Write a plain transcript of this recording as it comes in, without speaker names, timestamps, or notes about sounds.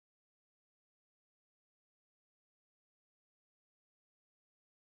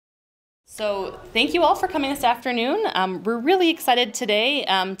So thank you all for coming this afternoon. We're really excited today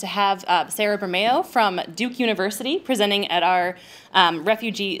to have Sarah Bermeo from Duke University presenting at our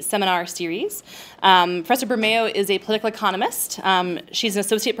refugee seminar series. Professor Bermeo is a political economist. She's an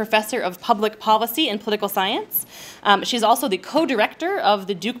associate professor of public policy and political science. She's also the co-director of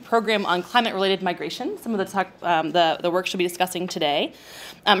the Duke program on climate-related migration, some of the work she'll be discussing today.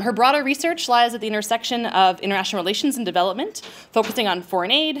 Her broader research lies at the intersection of international relations and development, focusing on foreign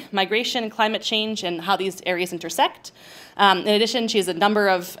aid, migration, climate change, and how these areas intersect. In addition, she has a number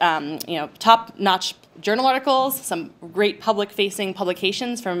of top-notch journal articles, some great public-facing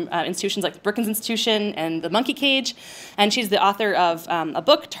publications from institutions like the Brookings Institution and the Monkey Cage, and she's the author of a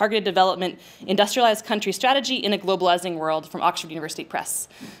book, Targeted Development, Industrialized Country Strategy in a Globalizing World from Oxford University Press.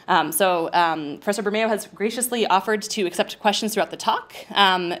 Professor Bermeo has graciously offered to accept questions throughout the talk.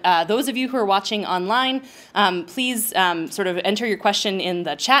 Those of you who are watching online, please sort of enter your question in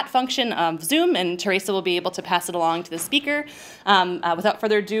the chat function of Zoom, and Teresa will be able to pass it along to the speaker. Without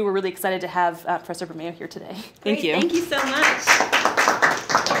further ado, we're really excited to have Professor Bermeo here today. Thank you. Thank you so much.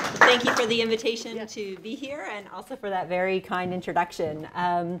 Thank you for the invitation to be here and also for that very kind introduction.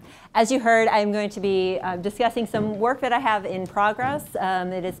 As you heard, I'm going to be discussing some work that I have in progress.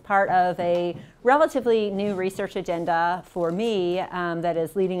 It is part of a relatively new research agenda for me that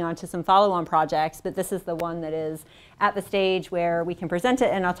is leading on to some follow-on projects, but this is the one that is at the stage where we can present it,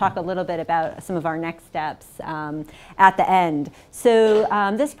 and I'll talk a little bit about some of our next steps at the end. So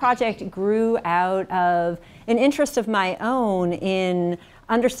this project grew out of an interest of my own in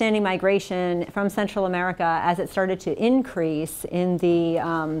understanding migration from Central America as it started to increase in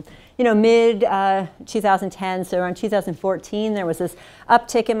the mid 2010, so around 2014, there was this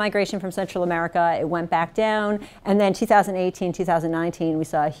uptick in migration from Central America. It went back down, and then 2018, 2019, we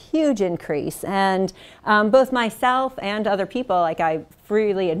saw a huge increase. And both myself and other people, like I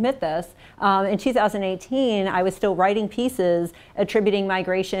freely admit this, in 2018, I was still writing pieces attributing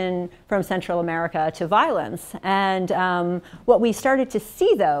migration from Central America to violence. And what we started to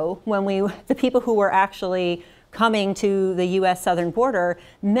see, though, when the people who were actually coming to the U.S. southern border,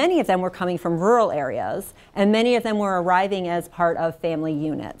 many of them were coming from rural areas, and many of them were arriving as part of family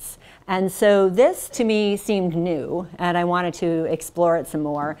units. And so this, to me, seemed new, and I wanted to explore it some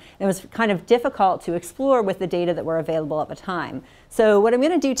more. It was kind of difficult to explore with the data that were available at the time. So what I'm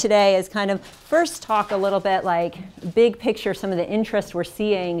going to do today is kind of first talk a little bit like big picture, some of the interest we're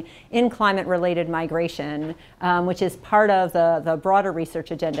seeing in climate-related migration, which is part of the broader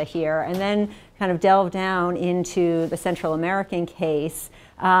research agenda here, and then kind of delve down into the Central American case,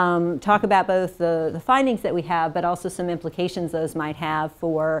 talk about both the findings that we have, but also some implications those might have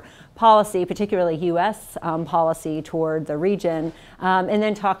for policy, particularly U.S. Policy toward the region, and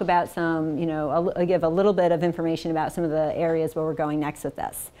then talk about some, I'll give a little bit of information about some of the areas where we're going next with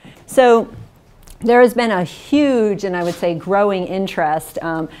this. So there has been a huge, and I would say growing interest,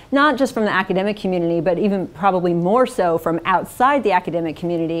 not just from the academic community, but even probably more so from outside the academic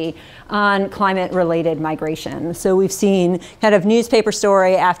community on climate-related migration. So we've seen kind of newspaper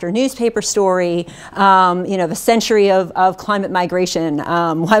story after newspaper story, the century of climate migration,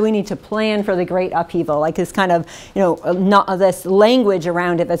 why we need to plan for the great upheaval, like this kind of, not this language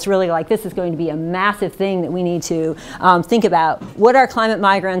around it that's really like this is going to be a massive thing that we need to think about. What are climate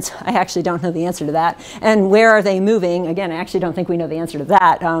migrants? I actually don't know the answer to that. And where are they moving? Again, I actually don't think we know the answer to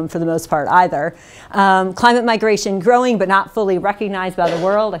that for the most part either. Climate migration growing but not fully recognized by the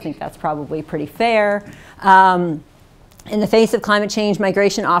world. I think that's probably pretty fair. In the face of climate change,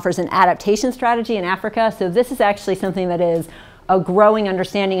 migration offers an adaptation strategy in Africa. So this is actually something that is a growing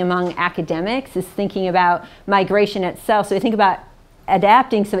understanding among academics, is thinking about migration itself. So we think about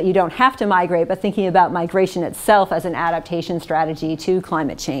adapting so that you don't have to migrate, but thinking about migration itself as an adaptation strategy to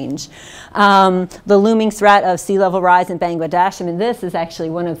climate change. The looming threat of sea level rise in Bangladesh, I mean, this is actually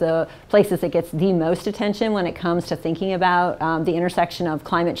one of the places that gets the most attention when it comes to thinking about the intersection of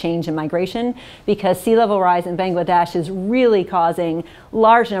climate change and migration, because sea level rise in Bangladesh is really causing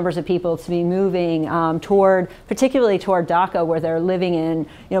large numbers of people to be moving particularly toward Dhaka, where they're living in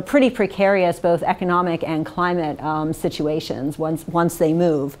pretty precarious both economic and climate situations once they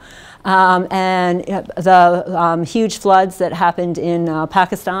move. And the huge floods that happened in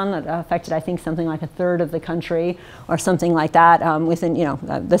Pakistan that affected, I think, something like a third of the country or something like that within,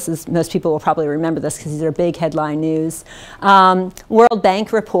 most people will probably remember this because these are big headline news. World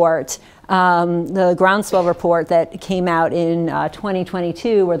Bank report the groundswell report that came out in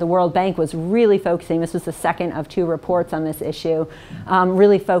 2022, where the World Bank was really focusing, this was the second of 2 reports on this issue,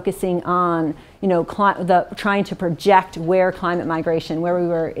 really focusing on trying to project where climate migration, where we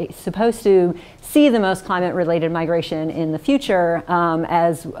were supposed to see the most climate-related migration in the future,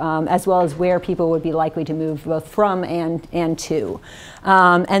 as well as where people would be likely to move both from and to.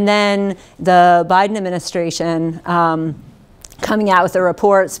 And then the Biden administration coming out with a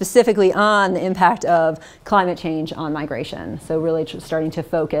report specifically on the impact of climate change on migration. So really starting to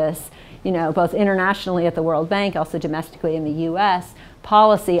focus, both internationally at the World Bank, also domestically in the US,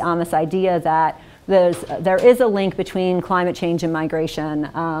 policy on this idea that there is a link between climate change and migration.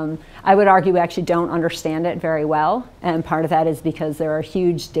 I would argue we actually don't understand it very well, and part of that is because there are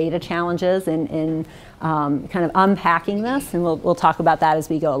huge data challenges in kind of unpacking this, and we'll talk about that as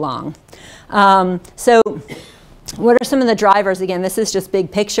we go along. So what are some of the drivers? Again, this is just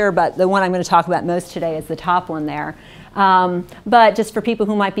big picture, but the one I'm going to talk about most today is the top one there. But just for people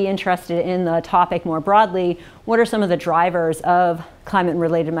who might be interested in the topic more broadly, what are some of the drivers of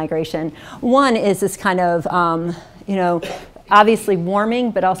climate-related migration? One is this kind of, obviously warming,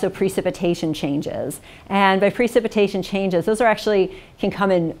 but also precipitation changes. And by precipitation changes, those are actually can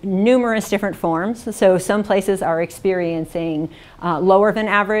come in numerous different forms. So some places are experiencing lower than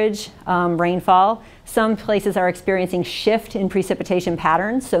average rainfall. Some places are experiencing shift in precipitation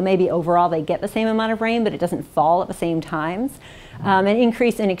patterns. So maybe overall they get the same amount of rain, but it doesn't fall at the same times. An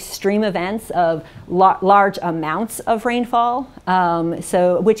increase in extreme events of large amounts of rainfall,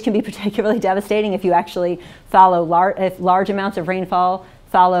 which can be particularly devastating if you actually follow large amounts of rainfall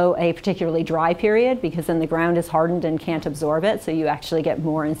follow a particularly dry period, because then the ground is hardened and can't absorb it, so you actually get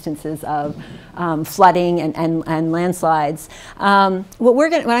more instances of flooding and landslides.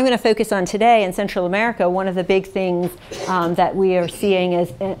 What I'm going to focus on today in Central America, one of the big things that we are seeing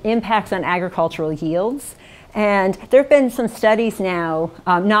is impacts on agricultural yields. And there have been some studies now,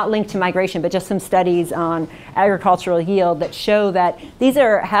 not linked to migration, but just some studies on agricultural yield that show that these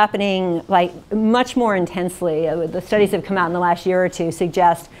are happening like much more intensely. The studies that have come out in the last year or two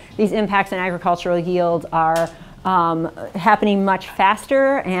suggest these impacts on agricultural yield are happening much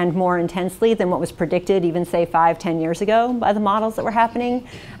faster and more intensely than what was predicted even, say, 5-10 years ago by the models that were happening.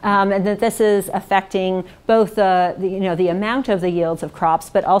 And that this is affecting both the amount of the yields of crops,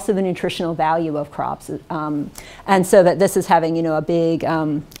 but also the nutritional value of crops. And so that this is having, a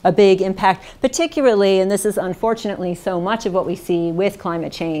big impact, particularly, and this is unfortunately so much of what we see with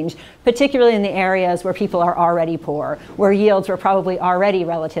climate change, particularly in the areas where people are already poor, where yields were probably already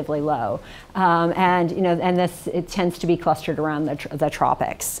relatively low. It tends to be clustered around the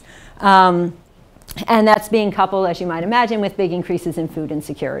tropics. And that's being coupled, as you might imagine, with big increases in food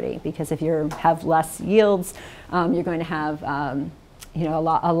insecurity, because if you have less yields, you're going to have a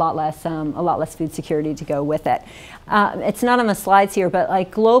lot less food security to go with it. It's not on the slides here, but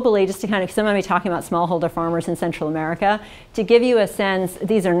like globally, just to kind of, because I'm going to be talking about smallholder farmers in Central America, to give you a sense,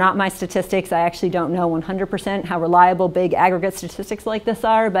 these are not my statistics. I actually don't know 100% how reliable big aggregate statistics like this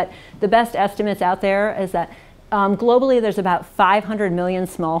are, but the best estimates out there is that globally there's about 500 million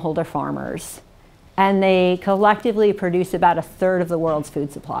smallholder farmers, and they collectively produce about 1/3 of the world's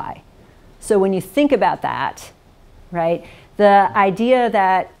food supply. So when you think about that, right, the idea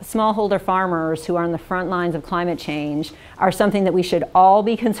that smallholder farmers who are on the front lines of climate change are something that we should all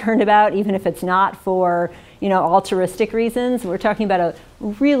be concerned about, even if it's not for altruistic reasons. We're talking about a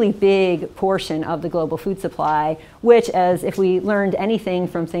really big portion of the global food supply, which, as if we learned anything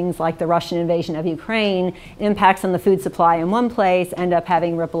from things like the Russian invasion of Ukraine, impacts on the food supply in one place end up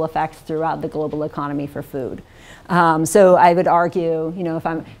having ripple effects throughout the global economy for food. So I would argue,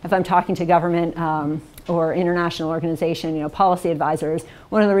 if I'm talking to government or international organization, policy advisors,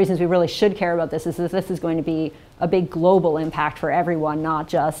 one of the reasons we really should care about this is that this is going to be a big global impact for everyone, not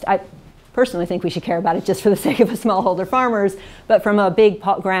just, I personally think we should care about it just for the sake of the smallholder farmers, but from a big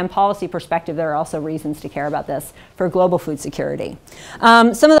grand policy perspective, there are also reasons to care about this for global food security.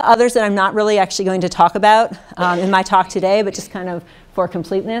 Some of the others that I'm not really actually going to talk about in my talk today, but just kind of for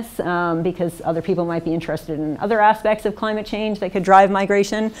completeness, because other people might be interested in other aspects of climate change that could drive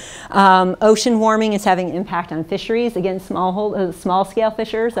migration. Ocean warming is having an impact on fisheries. Again, small-scale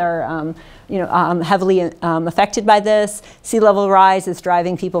fishers are heavily affected by this. Sea level rise is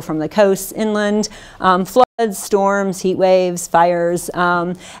driving people from the coast inland. Floods, storms, heat waves, fires.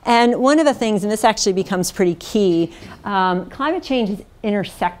 And one of the things, and this actually becomes pretty key, climate change is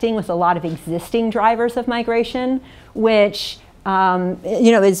intersecting with a lot of existing drivers of migration, which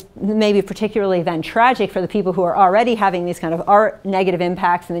is maybe particularly then tragic for the people who are already having these kind of negative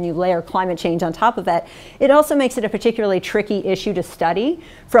impacts, and then you layer climate change on top of it, it also makes it a particularly tricky issue to study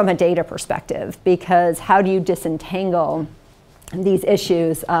from a data perspective, because how do you disentangle these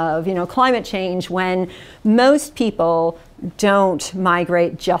issues of climate change when most people don't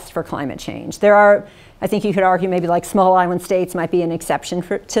migrate just for climate change? There are, I think you could argue maybe like small island states might be an exception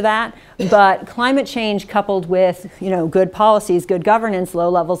to that, but climate change coupled with good policies, good governance, low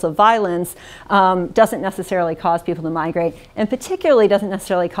levels of violence doesn't necessarily cause people to migrate, and particularly doesn't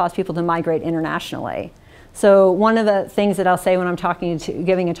necessarily cause people to migrate internationally. So one of the things that I'll say when I'm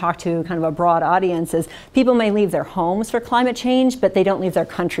giving a talk to kind of a broad audience is people may leave their homes for climate change, but they don't leave their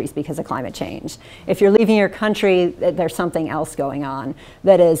countries because of climate change. If you're leaving your country, there's something else going on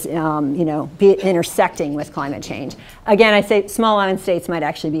that is intersecting with climate change. Again, I say small island states might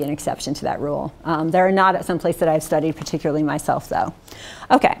actually be an exception to that rule. There are not at some place that I've studied particularly myself, though.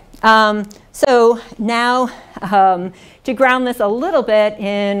 Okay. So now to ground this a little bit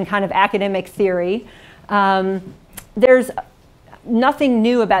in kind of academic theory, there's nothing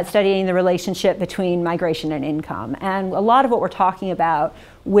new about studying the relationship between migration and income. And a lot of what we're talking about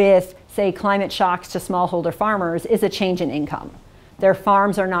with, say, climate shocks to smallholder farmers is a change in income. Their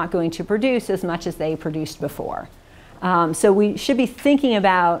farms are not going to produce as much as they produced before. So we should be thinking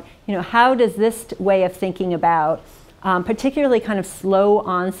about, how does this way of thinking about particularly kind of slow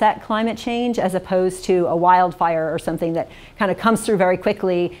onset climate change as opposed to a wildfire or something that kind of comes through very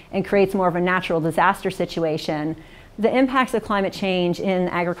quickly and creates more of a natural disaster situation. The impacts of climate change in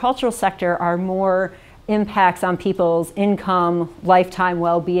the agricultural sector are more impacts on people's income, lifetime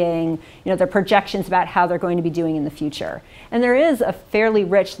well-being, their projections about how they're going to be doing in the future. And there is a fairly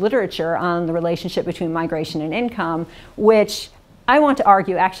rich literature on the relationship between migration and income, which I want to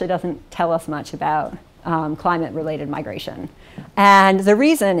argue actually doesn't tell us much about climate-related migration. And the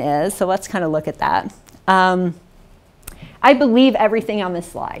reason is, so let's kind of look at that. I believe everything on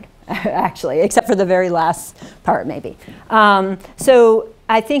this slide, actually, except for the very last part, maybe. So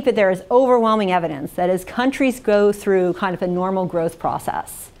I think that there is overwhelming evidence that as countries go through kind of a normal growth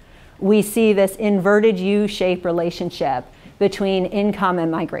process, we see this inverted U-shaped relationship between income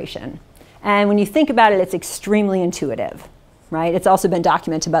and migration. And when you think about it, it's extremely intuitive. Right? It's also been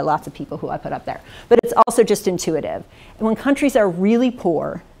documented by lots of people who I put up there. But it's also just intuitive. And when countries are really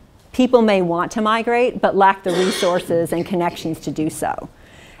poor, people may want to migrate, but lack the resources and connections to do so.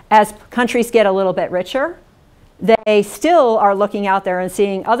 As countries get a little bit richer, they still are looking out there and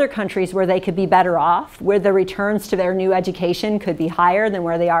seeing other countries where they could be better off, where the returns to their new education could be higher than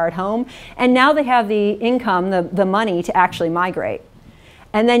where they are at home. And now they have the income, the money to actually migrate.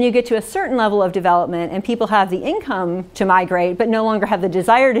 And then you get to a certain level of development and people have the income to migrate but no longer have the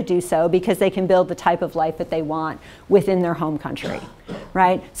desire to do so because they can build the type of life that they want within their home country,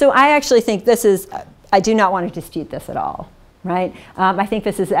 right? So I actually think this is, I do not want to dispute this at all, right? I think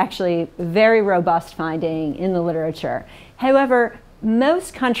this is actually very robust finding in the literature. However,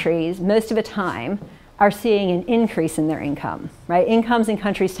 most countries, most of the time, are seeing an increase in their income, right? Incomes in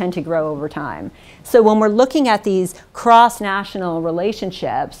countries tend to grow over time. So when we're looking at these cross-national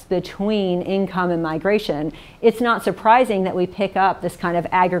relationships between income and migration, it's not surprising that we pick up this kind of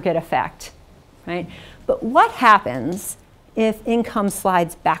aggregate effect, right? But what happens if income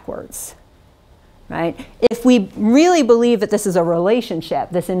slides backwards, right? If we really believe that this is a relationship,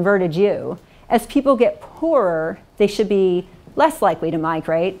 this inverted U, as people get poorer, they should be less likely to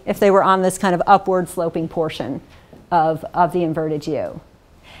migrate if they were on this kind of upward sloping portion of the inverted U.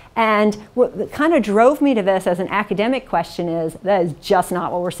 And what kind of drove me to this as an academic question is that is just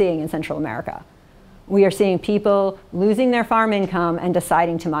not what we're seeing in Central America. We are seeing people losing their farm income and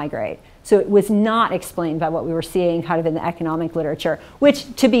deciding to migrate. So it was not explained by what we were seeing kind of in the economic literature,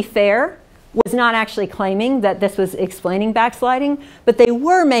 which, to be fair, was not actually claiming that this was explaining backsliding, but they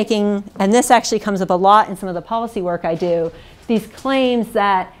were making, and this actually comes up a lot in some of the policy work I do, these claims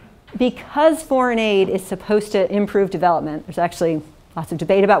that because foreign aid is supposed to improve development, there's actually lots of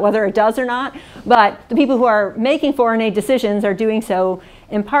debate about whether it does or not, but the people who are making foreign aid decisions are doing so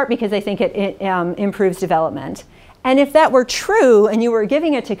in part because they think it improves development. And if that were true and you were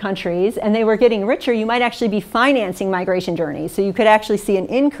giving it to countries and they were getting richer, you might actually be financing migration journeys. So you could actually see an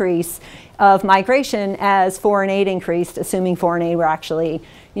increase of migration as foreign aid increased, assuming foreign aid were actually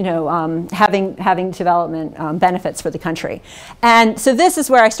having development benefits for the country. And so this is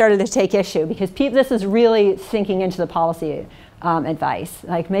where I started to take issue because this is really sinking into the policy advice.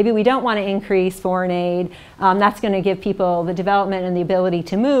 Like maybe we don't want to increase foreign aid. That's going to give people the development and the ability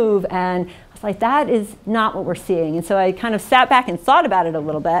to move. And like that is not what we're seeing. And so I kind of sat back and thought about it a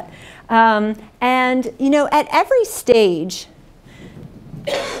little bit. And at every stage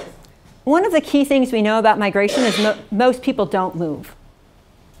one of the key things we know about migration is most people don't move.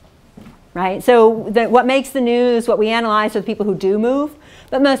 Right? So what makes the news, what we analyze are the people who do move,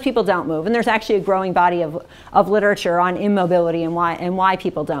 but most people don't move. And there's actually a growing body of literature on immobility and why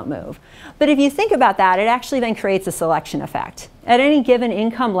people don't move. But if you think about that, it actually then creates a selection effect. At any given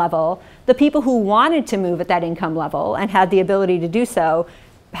income level, the people who wanted to move at that income level and had the ability to do so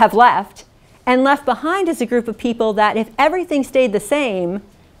have left. And left behind is a group of people that, if everything stayed the same,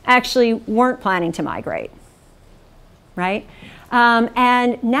 actually weren't planning to migrate. Right?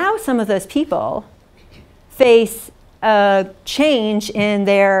 And now some of those people face a change in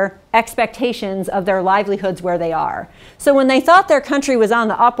their expectations of their livelihoods where they are. So when they thought their country was on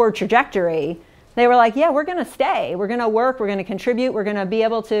the upward trajectory, they were like, yeah, we're going to stay. We're going to work. We're going to contribute. We're going to be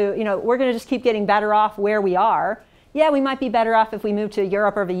able to, we're going to just keep getting better off where we are. Yeah, we might be better off if we move to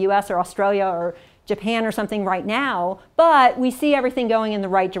Europe or the US or Australia or Japan or something right now, but we see everything going in the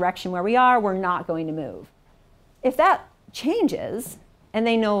right direction where we are. We're not going to move. If that changes and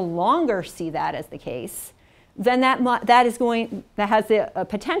they no longer see that as the case, then that has the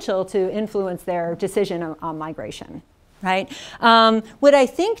potential to influence their decision on migration, right? What I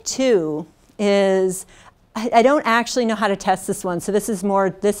think too is, I don't actually know how to test this one, so this is more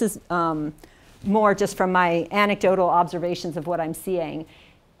just from my anecdotal observations of what I'm seeing.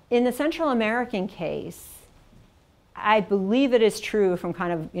 In the Central American case, I believe it is true from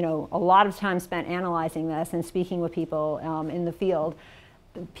kind of, a lot of time spent analyzing this and speaking with people in the field.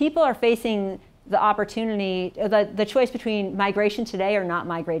 People are facing the opportunity, the choice between migration today or not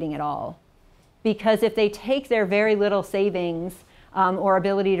migrating at all. Because if they take their very little savings or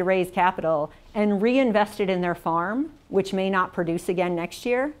ability to raise capital and reinvest it in their farm, which may not produce again next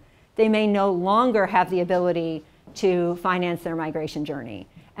year, they may no longer have the ability to finance their migration journey.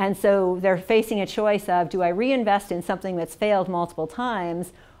 And so they're facing a choice of, do I reinvest in something that's failed multiple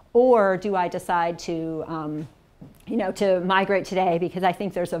times, or do I decide to, to migrate today because I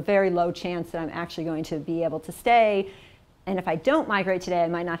think there's a very low chance that I'm actually going to be able to stay. And if I don't migrate today, I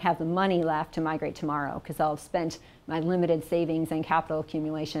might not have the money left to migrate tomorrow because I'll have spent my limited savings and capital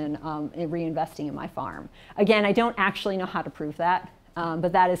accumulation in reinvesting in my farm. Again, I don't actually know how to prove that,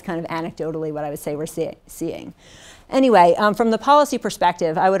 but that is kind of anecdotally what I would say we're seeing. Anyway, from the policy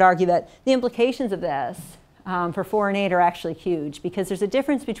perspective, I would argue that the implications of this for foreign aid are actually huge, because there's a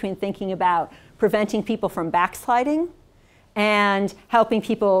difference between thinking about preventing people from backsliding and helping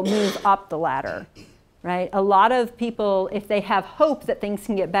people move up the ladder, right? A lot of people, if they have hope that things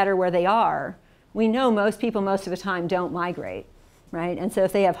can get better where they are, we know most people most of the time don't migrate, right? And so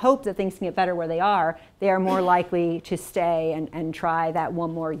if they have hope that things can get better where they are more likely to stay and try that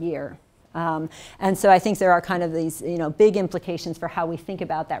one more year. And so I think there are kind of these big implications for how we think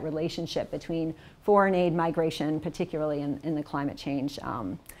about that relationship between foreign aid migration, particularly in the climate change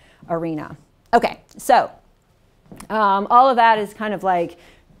arena. Okay, so all of that is kind of like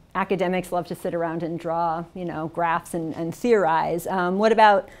academics love to sit around and draw graphs and theorize. What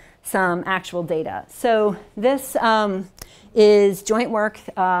about some actual data? So this is joint work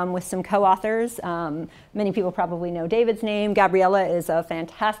with some co-authors. Many people probably know David's name. Gabriella is a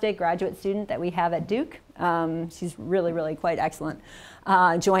fantastic graduate student that we have at Duke. She's really, really quite excellent.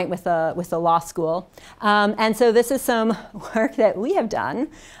 Joint with the law school. And so this is some work that we have done.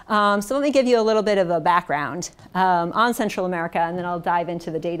 So let me give you a little bit of a background on Central America, and then I'll dive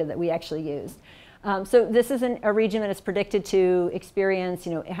into the data that we actually used. So this is a region that is predicted to experience,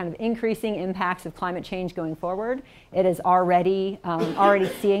 kind of increasing impacts of climate change going forward. It is already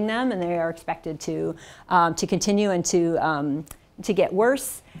seeing them, and they are expected to continue and to get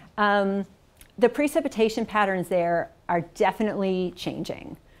worse. The precipitation patterns there are definitely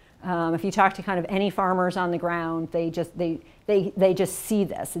changing. If you talk to kind of any farmers on the ground, they just see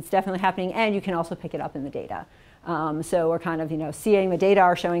this. It's definitely happening, and you can also pick it up in the data. So we're kind of, seeing the data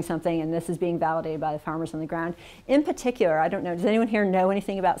are showing something, and this is being validated by the farmers on the ground. In particular, I don't know, does anyone here know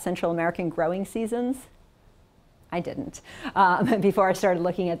anything about Central American growing seasons? I didn't before I started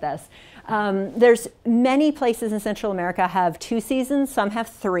looking at this. There's many places in Central America have 2 seasons, some have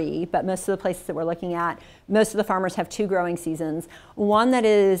 3, but most of the places that we're looking at, most of the farmers have 2 growing seasons. One that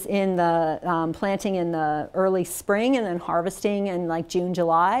is in the planting in the early spring and then harvesting in like June,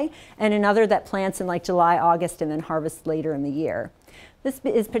 July, and another that plants in like July, August, and then harvests later in the year. This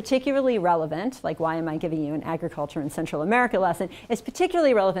is particularly relevant, like why am I giving you an agriculture in Central America lesson? It's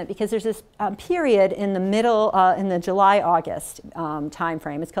particularly relevant because there's this period in the middle, in the July-August time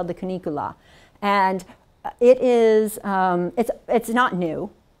frame. It's called the canicula. And it is, it's not new.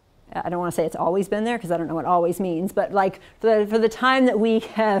 I don't want to say it's always been there because I don't know what always means, but like for the time that we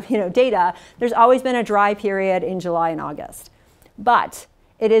have data, there's always been a dry period in July and August. But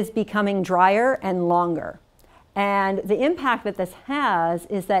it is becoming drier and longer. And the impact that this has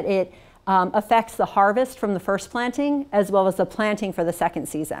is that it affects the harvest from the first planting as well as the planting for the second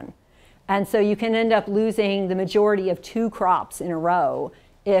season. And so you can end up losing the majority of 2 crops in a row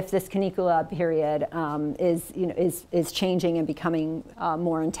if this canicula period is changing and becoming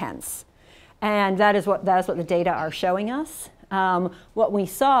more intense. And that is what the data are showing us. What we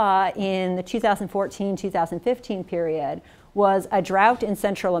saw in the 2014-2015 period was a drought in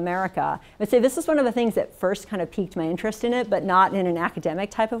Central America. I would say this is one of the things that first kind of piqued my interest in it, but not in an academic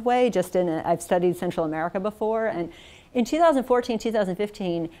type of way, just I've studied Central America before. And in 2014,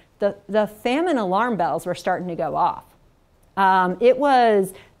 2015, the famine alarm bells were starting to go off.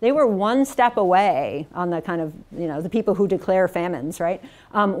 They were one step away on the kind of, the people who declare famines, right?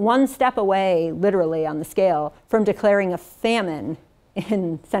 One step away, literally on the scale, from declaring a famine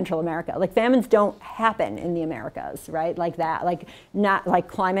in Central America. Like famines don't happen in the Americas, right? Like that, like not like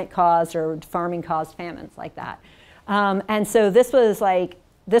climate caused or farming caused famines like that. And so this was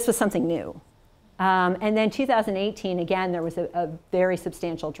something new. And then 2018, again, there was a very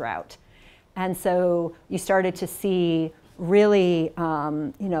substantial drought. And so you started to see really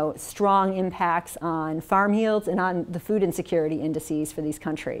strong impacts on farm yields and on the food insecurity indices for these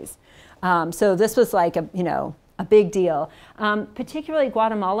countries. So this was like a big deal, particularly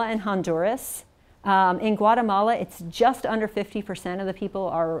Guatemala and Honduras. In Guatemala, it's just under 50% of the people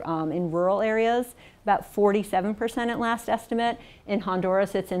are in rural areas, about 47% at last estimate. In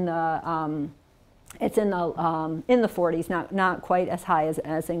Honduras, it's in the 40s, not quite as high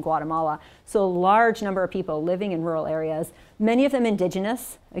as in Guatemala. So a large number of people living in rural areas, many of them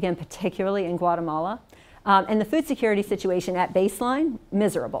indigenous, again, particularly in Guatemala. And the food security situation at baseline,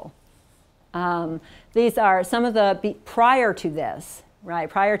 miserable. These are some of the, prior to this, right,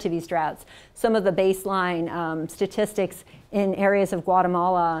 prior to these droughts, some of the baseline statistics in areas of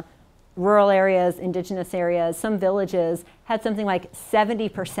Guatemala, rural areas, indigenous areas, some villages had something like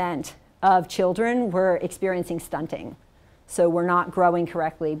 70% of children were experiencing stunting. So we're not growing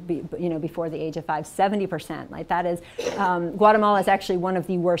correctly before the age of 5, 70%. Like that is, Guatemala is actually one of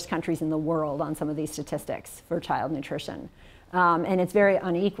the worst countries in the world on some of these statistics for child nutrition. And it's very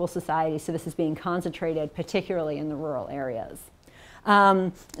unequal society, so this is being concentrated particularly in the rural areas.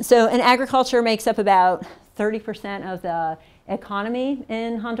 And agriculture makes up about 30% of the economy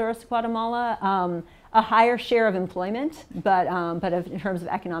in Honduras, Guatemala. A higher share of employment, but in terms of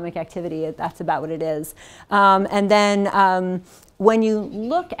economic activity, that's about what it is. And then when you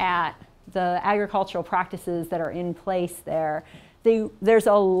look at the agricultural practices that are in place there, there's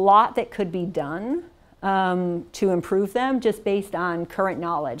a lot that could be done to improve them just based on current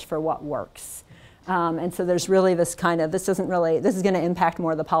knowledge for what works. And so there's really this kind of, this is going to impact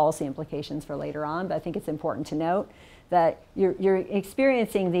more of the policy implications for later on, but I think it's important to note that you're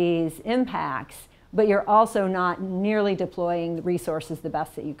experiencing these impacts, but you're also not nearly deploying the resources the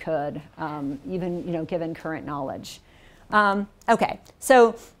best that you could, even given current knowledge. Okay,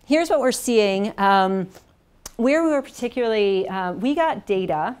 so here's what we're seeing. Where we were particularly, we got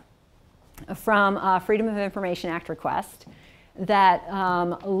data from a Freedom of Information Act request that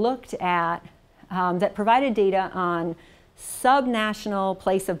looked at, that provided data on subnational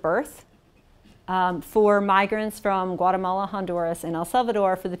place of birth for migrants from Guatemala, Honduras, and El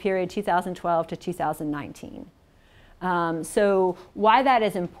Salvador for the period 2012 to 2019. So why that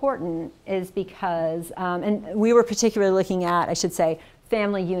is important is because, and we were particularly looking at, I should say,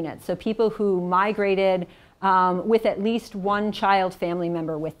 family units. So people who migrated with at least one child family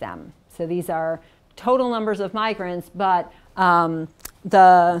member with them. So these are total numbers of migrants, but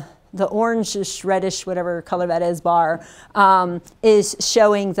the orangish, reddish, whatever color that is, bar, is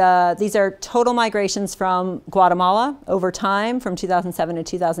showing these are total migrations from Guatemala over time from 2007 to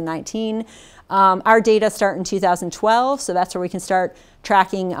 2019. Our data start in 2012, so that's where we can start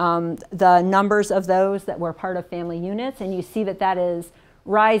tracking the numbers of those that were part of family units, and you see that is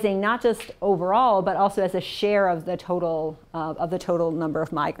rising not just overall, but also as a share of the total number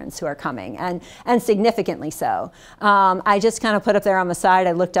of migrants who are coming, and significantly so. I just kind of put up there on the side,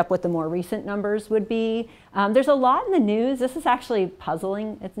 I looked up what the more recent numbers would be. There's a lot in the news. This is actually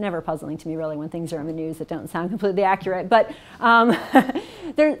puzzling. It's never puzzling to me, really, when things are in the news that don't sound completely accurate. But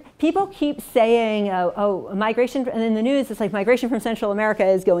people keep saying, oh, migration, and in the news, it's like migration from Central America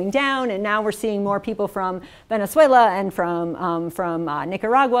is going down, and now we're seeing more people from Venezuela and from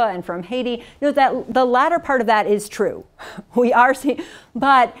Nicaragua and from Haiti. That the latter part of that is true. We are seeing,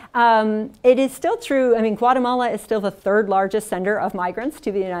 but it is still true. I mean, Guatemala is still the 3rd largest sender of migrants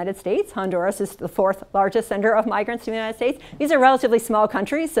to the United States. Honduras is the 4th largest largest sender of migrants to the United States. These are relatively small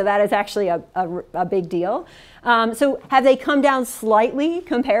countries, so that is actually a big deal. So have they come down slightly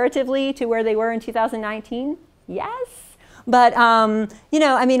comparatively to where they were in 2019? Yes. But, you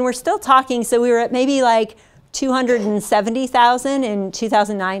know, I mean, we're still talking, so we were at maybe like 270,000 in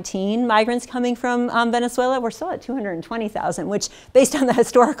 2019 migrants coming from Venezuela. We're still at 220,000, which based on the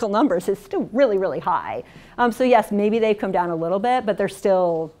historical numbers is still really, really high. So yes, maybe they've come down a little bit, but it's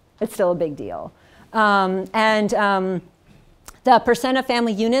still a big deal. The percent of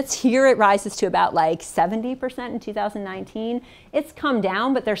family units, here it rises to about like 70% in 2019. It's come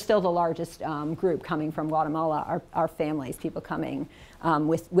down, but they're still the largest group coming from Guatemala, are families, people coming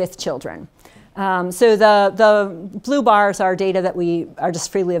with children. So the blue bars are data that we are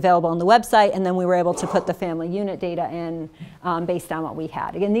just freely available on the website, and then we were able to put the family unit data in based on what we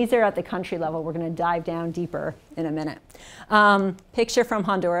had. Again, these are at the country level. We're going to dive down deeper in a minute. Picture from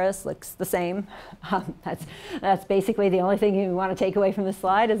Honduras looks the same. That's basically the only thing you want to take away from this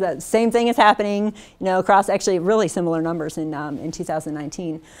slide, is that the same thing is happening, you know, across actually really similar numbers in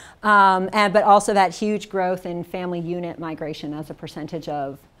 2019. But also that huge growth in family unit migration as a percentage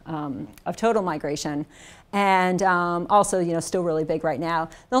of total migration, and also, you know, still really big right now.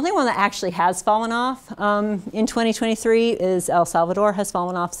 The only one that actually has fallen off in 2023 is El Salvador. Has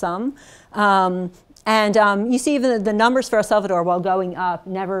fallen off some, you see even the numbers for El Salvador, while going up,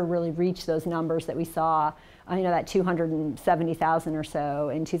 never really reached those numbers that we saw. You know, that 270,000 or so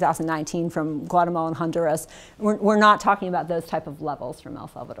in 2019 from Guatemala and Honduras. We're not talking about those type of levels from El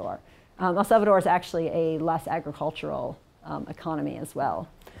Salvador. El Salvador is actually a less agricultural economy as well.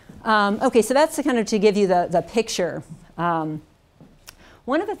 Okay, so that's kind of to give you the picture. One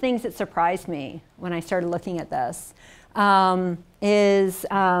of the things that surprised me when I started looking at this is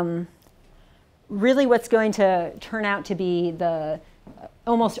really what's going to turn out to be the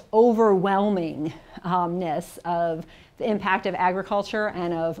almost overwhelmingness of the impact of agriculture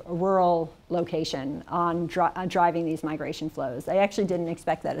and of rural location on driving these migration flows. I actually didn't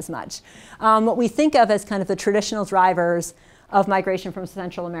expect that as much. What we think of as kind of the traditional drivers of migration from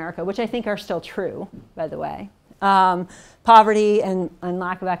Central America, which I think are still true, by the way. Poverty and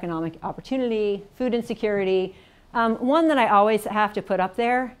lack of economic opportunity, food insecurity. One that I always have to put up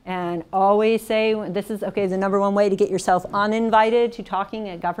there and always say, this is, okay, the number one way to get yourself uninvited to talking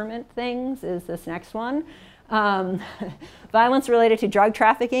at government things is this next one. Violence related to drug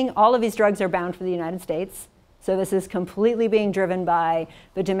trafficking. All of these drugs are bound for the United States. So this is completely being driven by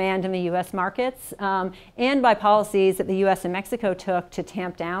the demand in the US markets and by policies that the US and Mexico took to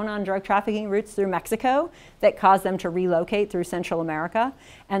tamp down on drug trafficking routes through Mexico that caused them to relocate through Central America,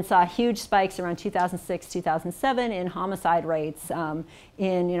 and saw huge spikes around 2006, 2007 in homicide rates.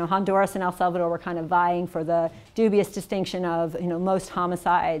 In Honduras and El Salvador were kind of vying for the dubious distinction of most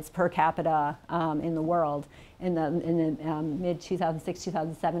homicides per capita in the world. In the mid-2006,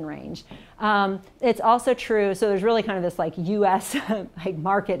 2007 range. It's also true, so there's really kind of this like US like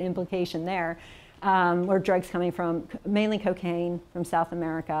market implication there, where drugs coming from mainly cocaine from South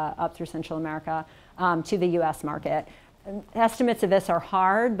America up through Central America to the US market. Estimates of this are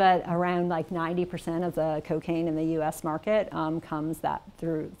hard, but around like 90% of the cocaine in the US market comes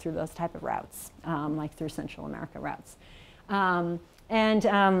through those type of routes, like through Central America routes.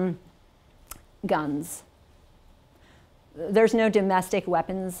 Guns. There's no domestic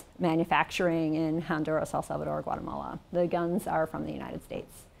weapons manufacturing in Honduras, El Salvador, or Guatemala. The guns are from the United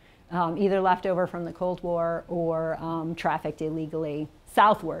States, either left over from the Cold War or trafficked illegally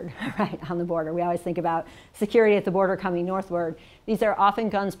southward, right, on the border. We always think about security at the border coming northward. These are often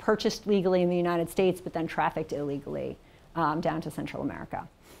guns purchased legally in the United States, but then trafficked illegally down to Central America.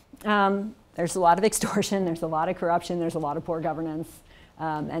 There's a lot of extortion, there's a lot of corruption, there's a lot of poor governance.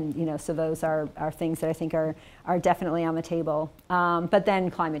 So those are things that I think are definitely on the table. But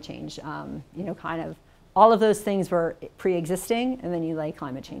then climate change, kind of all of those things were pre-existing, and then you lay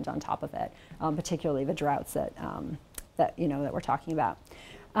climate change on top of it, particularly the droughts that we're talking about.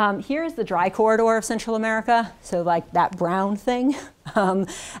 Here's the dry corridor of Central America, so like that brown thing,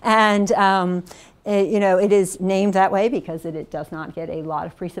 it is named that way because it does not get a lot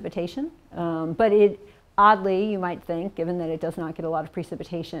of precipitation, but it. Oddly, you might think, given that it does not get a lot of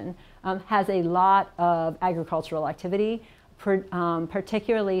precipitation, has a lot of agricultural activity,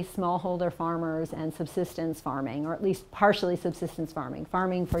 particularly smallholder farmers and subsistence farming, or at least partially subsistence farming,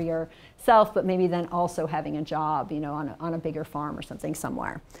 farming for yourself, but maybe then also having a job, on a bigger farm or something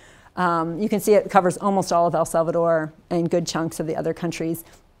somewhere. You can see it covers almost all of El Salvador and good chunks of the other countries.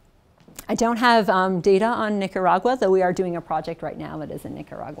 I don't have data on Nicaragua, though we are doing a project right now that is in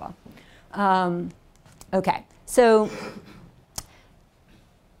Nicaragua. Okay, so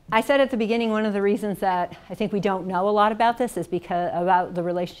I said at the beginning, one of the reasons that I think we don't know a lot about this is because about the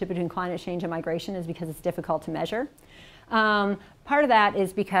relationship between climate change and migration is because it's difficult to measure. Part of that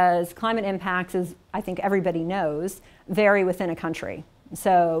is because climate impacts, as I think everybody knows, vary within a country.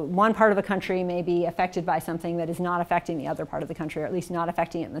 So one part of a country may be affected by something that is not affecting the other part of the country, or at least not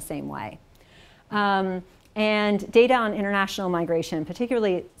affecting it in the same way. And data on international migration,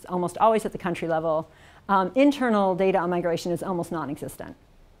 particularly it's almost always at the country level, internal data on migration is almost non-existent.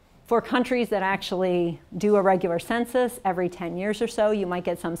 For countries that actually do a regular census every 10 years or so, you might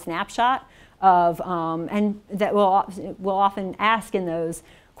get some snapshot of, and that will often ask in those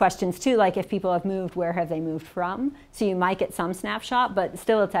questions too, like if people have moved, where have they moved from? So you might get some snapshot, but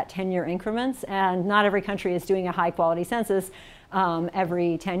still it's at 10-year increments, and not every country is doing a high quality census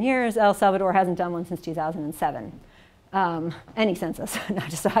every 10 years. El Salvador hasn't done one since 2007. Any census, not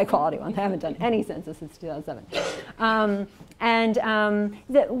just a high quality one. They haven't done any census since 2007.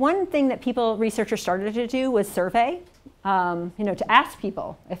 The one thing that researchers started to do was survey, to ask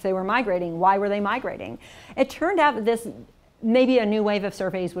people if they were migrating, why were they migrating? It turned out that maybe a new wave of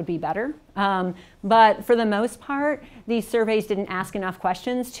surveys would be better. But for the most part, these surveys didn't ask enough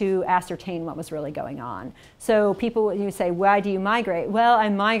questions to ascertain what was really going on. So people, you say, why do you migrate? Well, I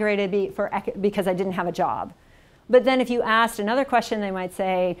migrated because I didn't have a job. But then if you asked another question, they might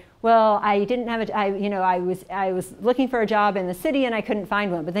say, well, I didn't have I was looking for a job in the city and I couldn't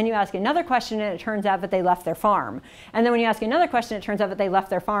find one. But then you ask another question and it turns out that they left their farm. And then when you ask another question, it turns out that they left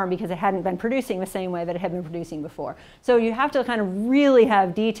their farm because it hadn't been producing the same way that it had been producing before. So you have to kind of really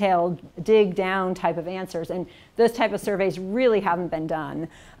have detailed, dig down type of answers. And those type of surveys really haven't been done.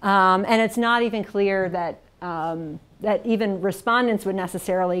 And it's not even clear that, that even respondents would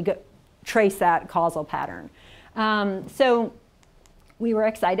necessarily trace that causal pattern. So we were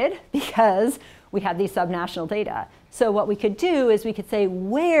excited because we had these subnational data. So what we could do is we could say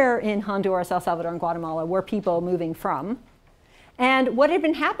where in Honduras, El Salvador, and Guatemala were people moving from and what had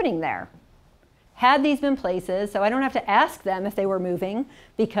been happening there. Had these been places, so I don't have to ask them if they were moving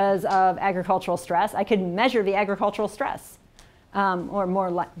because of agricultural stress. I could measure the agricultural stress, or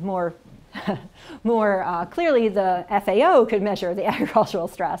more clearly, the FAO could measure the agricultural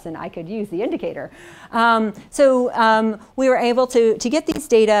stress, and I could use the indicator. We were able to get these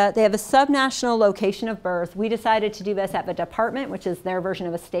data. They have a subnational location of birth. We decided to do this at the department, which is their version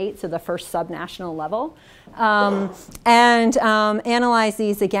of a state, so the first subnational level, and analyze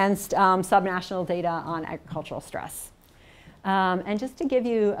these against subnational data on agricultural stress. And just to give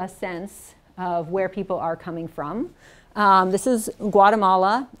you a sense of where people are coming from, this is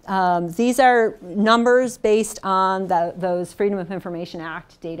Guatemala. These are numbers based on those Freedom of Information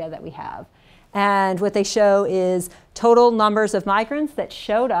Act data that we have. And what they show is total numbers of migrants that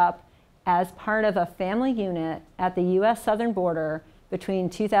showed up as part of a family unit at the US southern border between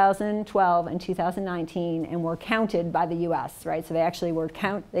 2012 and 2019 and were counted by the US, right? So they actually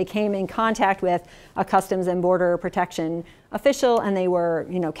they came in contact with a Customs and Border Protection official and they were,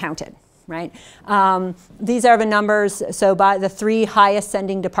 counted. Right? These are the numbers, so by the 3 highest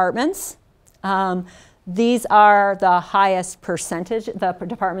sending departments. These are the highest percentage, the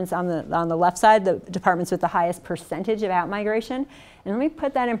departments on the left side, the departments with the highest percentage of outmigration. And let me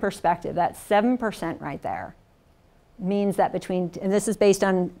put that in perspective. That 7% right there means that and this is based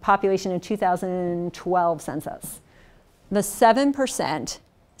on population in 2012 census. The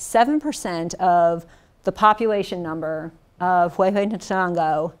 7% of the population number of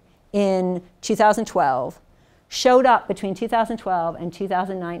Huehuetenango in 2012 showed up between 2012 and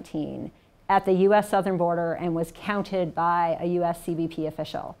 2019 at the US southern border and was counted by a US CBP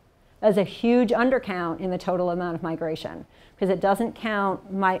official. That's a huge undercount in the total amount of migration because it doesn't count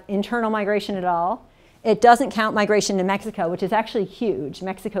internal migration at all. It doesn't count migration to Mexico, which is actually huge.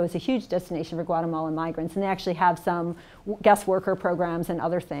 Mexico is a huge destination for Guatemalan migrants, and they actually have some guest worker programs and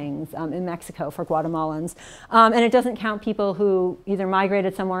other things in Mexico for Guatemalans. And it doesn't count people who either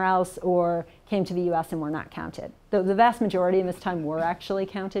migrated somewhere else or came to the US and were not counted. The vast majority of this time were actually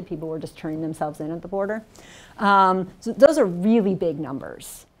counted. People were just turning themselves in at the border. So those are really big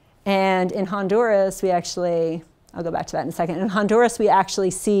numbers. And in Honduras, I'll go back to that in a second. In Honduras, we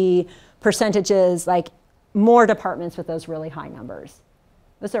actually see percentages like more departments with those really high numbers.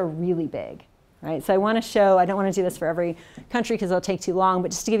 Those are really big, right? So I want to show, I don't want to do this for every country because it'll take too long,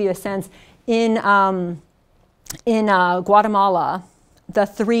 but just to give you a sense, in Guatemala, the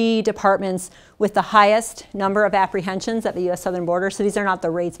 3 departments with the highest number of apprehensions at the US southern border, so these are not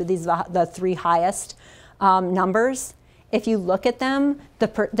the rates, but these are the 3 highest numbers. If you look at them,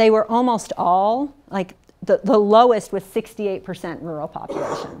 they were almost all, like the lowest was 68% rural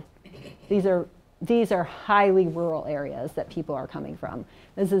population. These are these are highly rural areas that people are coming from.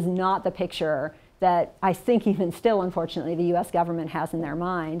 This is not the picture that I think even still, unfortunately, the US government has in their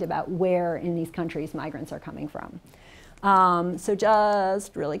mind about where in these countries migrants are coming from. So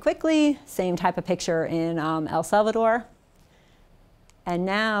just really quickly, same type of picture in El Salvador. And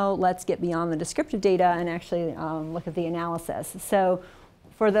now let's get beyond the descriptive data and actually look at the analysis. So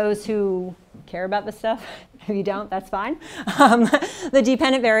for those who care about this stuff, if you don't, that's fine. The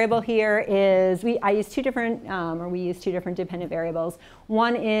dependent variable here is, we use two different dependent variables.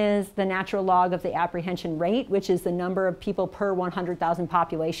 One is the natural log of the apprehension rate, which is the number of people per 100,000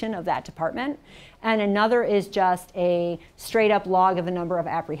 population of that department. And another is just a straight up log of the number of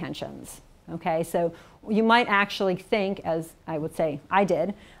apprehensions. Okay, so you might actually think, as I would say I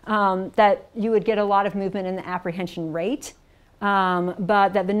did, that you would get a lot of movement in the apprehension rate.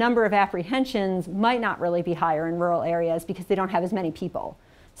 But that the number of apprehensions might not really be higher in rural areas because they don't have as many people.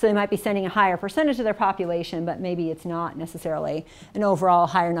 So they might be sending a higher percentage of their population, but maybe it's not necessarily an overall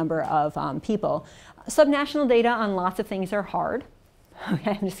higher number of people. Subnational data on lots of things are hard.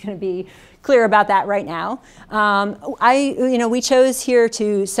 Okay, I'm just going to be clear about that right now. We chose here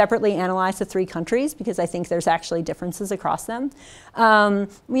to separately analyze the 3 countries because I think there's actually differences across them.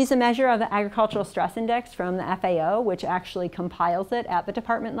 We use a measure of the agricultural stress index from the FAO, which actually compiles it at the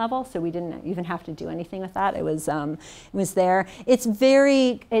department level, so we didn't even have to do anything with that. It was there.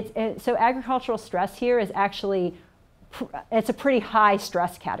 So agricultural stress here is actually, it's a pretty high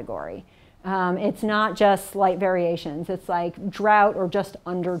stress category. It's not just slight variations. It's like drought or just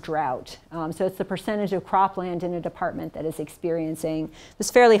under drought. So it's the percentage of cropland in a department that is experiencing this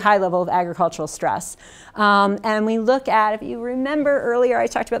fairly high level of agricultural stress. And we look at, if you remember earlier, I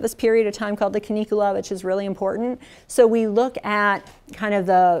talked about this period of time called the canicula, which is really important. So we look at kind of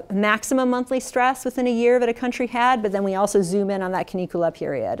the maximum monthly stress within a year that a country had, but then we also zoom in on that canicula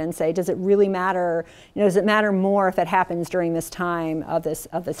period and say, does it really matter? Does it matter more if it happens during this time of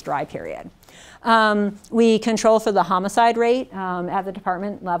this dry period? We control for the homicide rate at the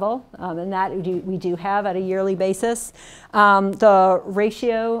department level, and that we do have at a yearly basis. The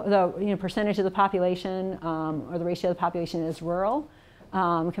ratio, the percentage of the population, or the ratio of the population is rural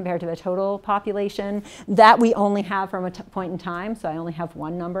compared to the total population. That we only have from a point in time, so I only have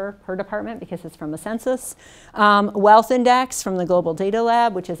one number per department because it's from the census. Wealth index from the Global Data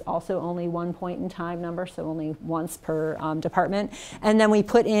Lab, which is also only one point in time number, so only once per department. And then we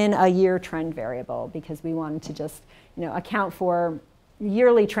put in a year trend variable because we wanted to just account for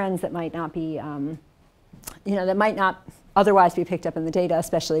yearly trends that might not be, that might not otherwise be picked up in the data,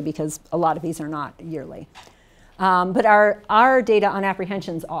 especially because a lot of these are not yearly. But our data on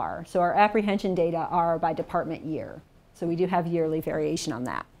apprehensions are. So our apprehension data are by department year. So we do have yearly variation on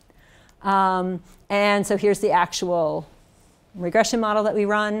that. And so here's the actual regression model that we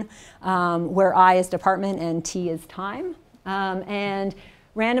run, where I is department and T is time. And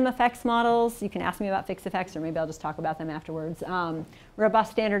random effects models, you can ask me about fixed effects, or maybe I'll just talk about them afterwards.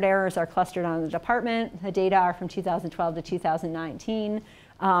 Robust standard errors are clustered on the department. The data are from 2012 to 2019.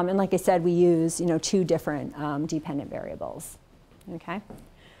 And like I said, we use 2 different dependent variables. Okay.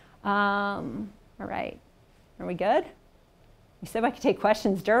 All right. Are we good? You said I could take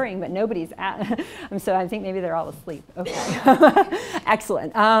questions during, but nobody's so I think maybe they're all asleep. Okay.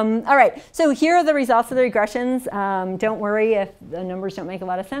 Excellent. All right. So here are the results of the regressions. Don't worry if the numbers don't make a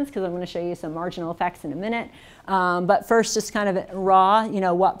lot of sense, because I'm going to show you some marginal effects in a minute. But first, just kind of raw,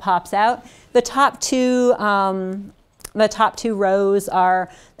 what pops out. The top two rows are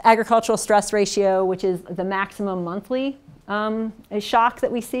agricultural stress ratio, which is the maximum monthly shock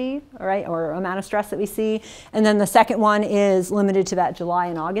that we see, all right, or amount of stress that we see. And then the second one is limited to that July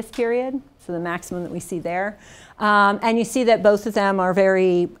and August period, so the maximum that we see there. And you see that both of them are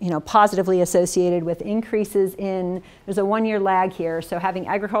very positively associated with increases in, there's a 1-year lag here, so having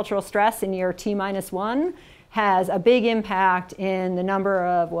agricultural stress in year T-1 has a big impact in the number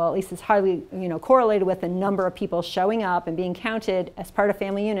of, well, at least it's highly correlated with the number of people showing up and being counted as part of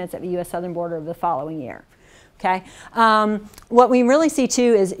family units at the US southern border of the following year. Okay. What we really see too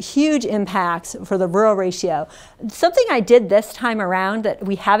is huge impacts for the rural ratio. Something I did this time around that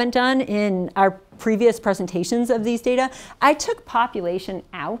we haven't done in our previous presentations of these data, I took population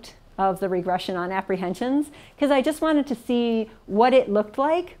out of the regression on apprehensions because I just wanted to see what it looked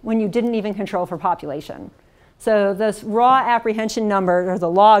like when you didn't even control for population. So those raw apprehension numbers, or the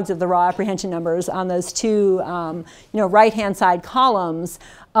logs of the raw apprehension numbers on those two right-hand side columns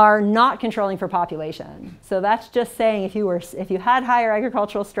are not controlling for population. So that's just saying if you had higher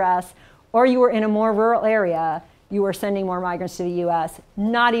agricultural stress or you were in a more rural area, you were sending more migrants to the US,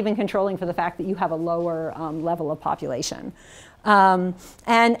 not even controlling for the fact that you have a lower level of population.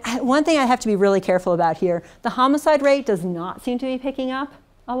 And one thing I have to be really careful about here, the homicide rate does not seem to be picking up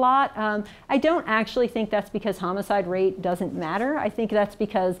a lot. I don't actually think that's because homicide rate doesn't matter. I think that's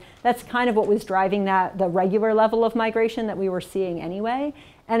because that's kind of what was driving the regular level of migration that we were seeing anyway.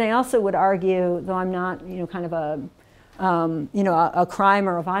 And I also would argue, though I'm not, kind of a crime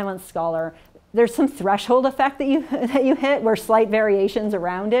or a violence scholar, there's some threshold effect that you hit where slight variations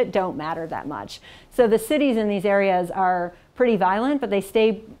around it don't matter that much. So the cities in these areas are pretty violent, but they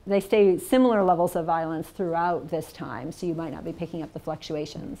stay similar levels of violence throughout this time, so you might not be picking up the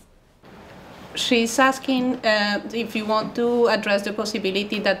fluctuations. She's asking if you want to address the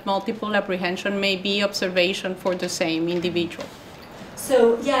possibility that multiple apprehension may be observation for the same individual.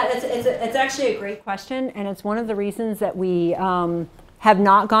 So yeah, it's actually a great question, and it's one of the reasons that we have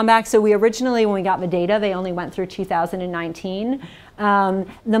not gone back. So we originally, when we got the data, they only went through 2019.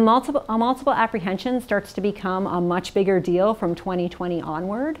 The multiple apprehension starts to become a much bigger deal from 2020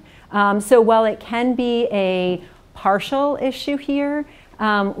 onward. So while it can be a partial issue here,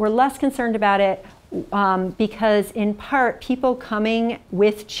 we're less concerned about it because in part, people coming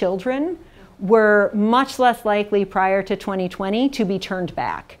with children were much less likely prior to 2020 to be turned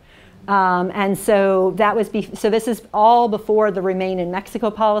back. And so that was, so this is all before the Remain in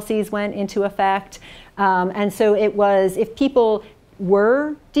Mexico policies went into effect. And so it was, if people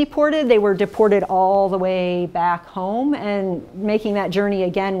were deported, they were deported all the way back home, and making that journey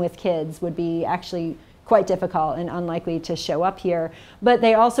again with kids would be actually quite difficult and unlikely to show up here. But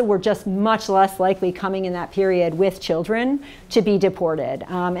they also were just much less likely coming in that period with children to be deported.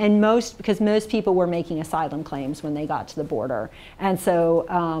 And because most people were making asylum claims when they got to the border. And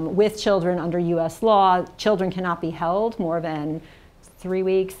so with children under US law, children cannot be held more than 3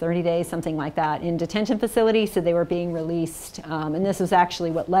 weeks, 30 days, something like that in detention facilities, so they were being released. And this was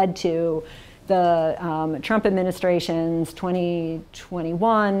actually what led to the Trump administration's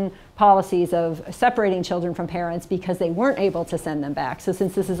 2021 policies of separating children from parents because they weren't able to send them back. So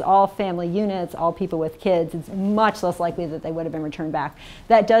since this is all family units, all people with kids, it's much less likely that they would have been returned back.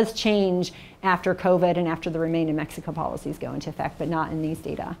 That does change after COVID and after the Remain in Mexico policies go into effect, but not in these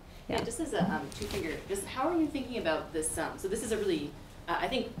data. Yeah, just as a two-finger, just how are you thinking about this? So this is a really, I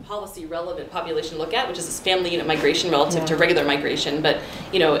think, policy-relevant population to look at, which is this family unit migration relative to regular migration. But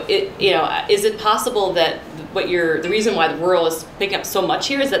is it possible that the reason why the rural is picking up so much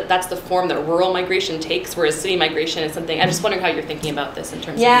here is that that's the form that rural migration takes, whereas city migration is something? I'm just wondering how you're thinking about this in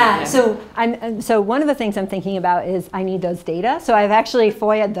terms of. Yeah. So one of the things I'm thinking about is I need those data. So I've actually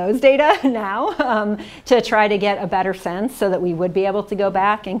FOIA'd those data now to try to get a better sense, so that we would be able to go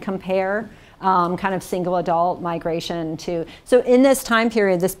back and compare. Kind of single adult migration to, so in this time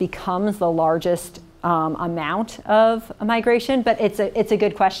period, this becomes the largest amount of migration, but it's a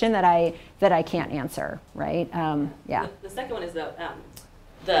good question that I can't answer, right? Yeah. The second one is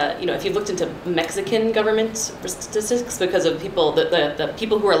if you looked into Mexican government statistics, because of people, the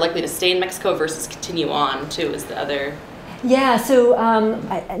people who are likely to stay in Mexico versus continue on too is the other. Yeah, so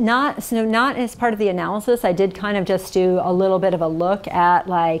not as part of the analysis. I did kind of just do a little bit of a look at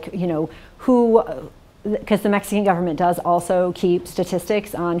who, because the Mexican government does also keep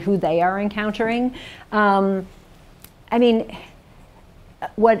statistics on who they are encountering. I mean,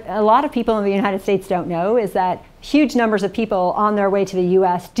 what a lot of people in the United States don't know is that huge numbers of people on their way to the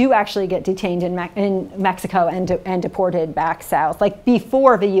US do actually get detained in Mexico and deported back south, like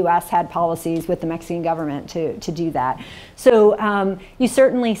before the US had policies with the Mexican government to do that. So you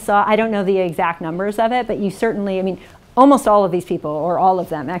certainly saw, I don't know the exact numbers of it, but you certainly, I mean, almost all of these people, or all of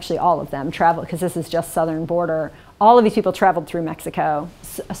them, actually all of them, travel, because this is just southern border, all of these people traveled through Mexico.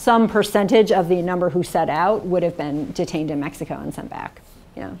 Some percentage of the number who set out would have been detained in Mexico and sent back.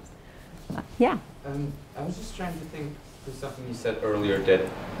 Yeah. I was just trying to think, for something you said earlier, that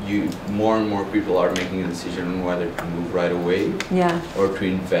more and more people are making a decision on whether to move right away, or to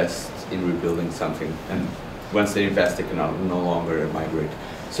invest in rebuilding something. And once they invest, they can no longer migrate.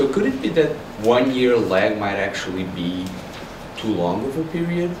 So could it be that 1 year lag might actually be too long of a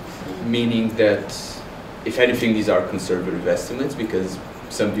period? Meaning that, if anything, these are conservative estimates because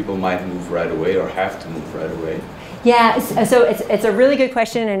some people might move right away or have to move right away. Yeah, so it's a really good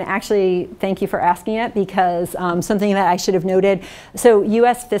question, and actually thank you for asking it, because something that I should have noted. So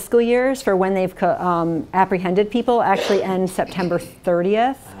US fiscal years for when they've apprehended people actually end September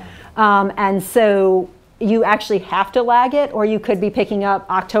 30th. And so you actually have to lag it, or you could be picking up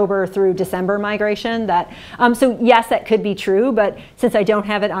October through December migration. So yes, that could be true, but since I don't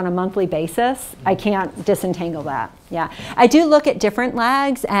have it on a monthly basis, I can't disentangle that. Yeah, I do look at different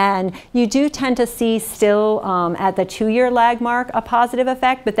lags, and you do tend to see still at the 2-year lag mark a positive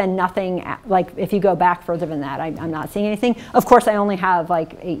effect, but then nothing, like if you go back further than that, I'm not seeing anything. Of course, I only have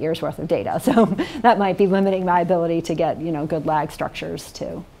like 8 years worth of data, so that might be limiting my ability to get good lag structures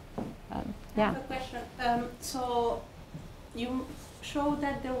too. I have a question. So you showed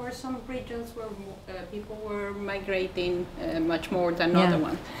that there were some regions where people were migrating much more than other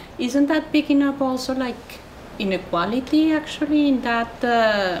ones. Isn't that picking up also like inequality actually in that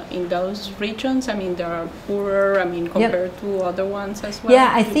in those regions? I mean, there are poorer, I mean, compared to other ones as well.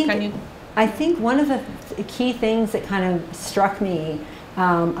 Yeah, I think one of the key things that kind of struck me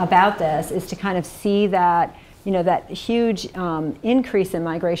about this is to kind of see that that huge increase in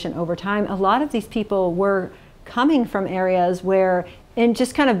migration over time. A lot of these people were coming from areas where, in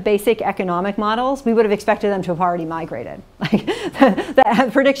just kind of basic economic models, we would have expected them to have already migrated. Like the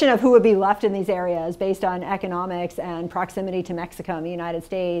prediction of who would be left in these areas based on economics and proximity to Mexico and the United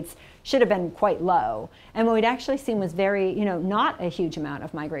States should have been quite low. And what we'd actually seen was very, not a huge amount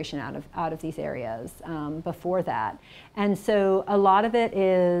of migration out of these areas before that. And so a lot of it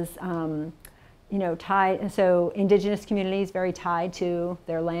is tied, so indigenous communities very tied to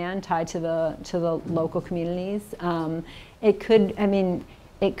their land, tied to the local communities. It could,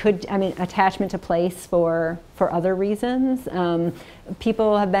 attachment to place for other reasons.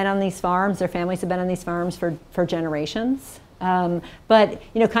 People have been on these farms, their families have been on these farms for generations. But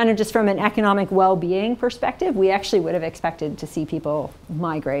kind of just from an economic well-being perspective, we actually would have expected to see people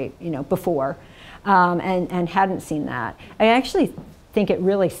migrate, before, and hadn't seen that. I actually think it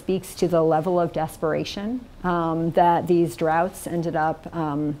really speaks to the level of desperation that these droughts ended up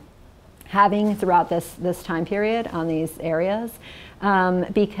having throughout this time period on these areas,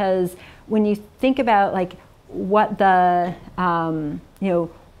 because when you think about like what the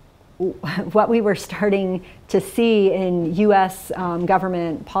what we were starting to see in U.S.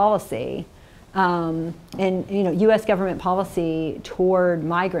 Government policy, and U.S. government policy toward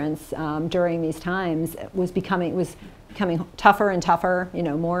migrants during these times was becoming tougher and tougher,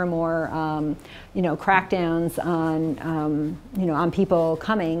 more and more, crackdowns on people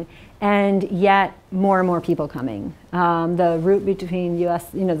coming, and yet more and more people coming. The route between U.S.,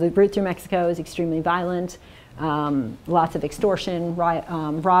 the route through Mexico is extremely violent, lots of extortion,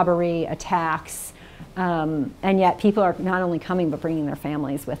 robbery, attacks, and yet people are not only coming but bringing their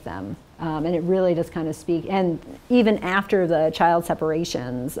families with them. And it really does kind of speak, and even after the child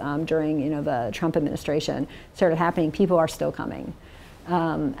separations during the Trump administration started happening, people are still coming.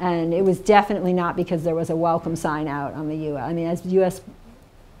 And it was definitely not because there was a welcome sign out on the U.S. I mean, as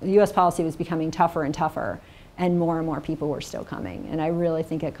U.S. policy was becoming tougher and tougher, and more people were still coming. And I really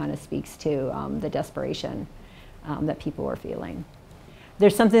think it kind of speaks to the desperation that people were feeling.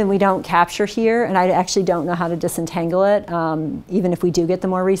 There's something we don't capture here, and I actually don't know how to disentangle it, even if we do get the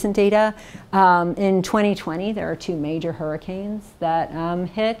more recent data. In 2020, there are 2 major hurricanes that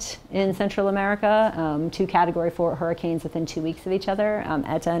hit in Central America, 2 Category 4 hurricanes within 2 weeks of each other,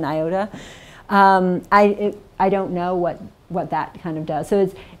 Eta and Iota. I don't know what that kind of does.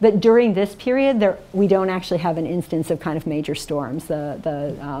 But during this period, we don't actually have an instance of kind of major storms.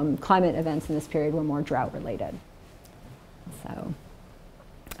 The climate events in this period were more drought related. So.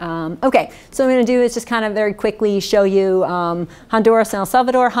 Okay, so what I'm going to do is just kind of very quickly show you Honduras and El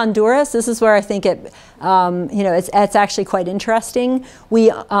Salvador. Honduras, this is where I think it, it's actually quite interesting.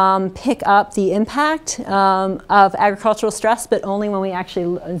 We pick up the impact of agricultural stress, but only when we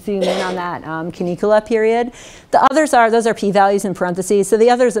actually zoom in on that canicula period. The others those are p-values in parentheses, so the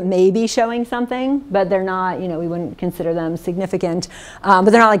others may be showing something, but they're not, we wouldn't consider them significant, but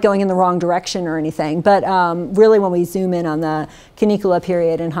they're not like going in the wrong direction or anything. But really when we zoom in on the canicula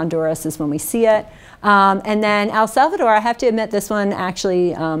period in Honduras is when we see it. And then El Salvador, I have to admit this one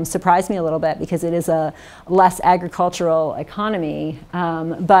actually surprised me a little bit because it is a less agricultural economy,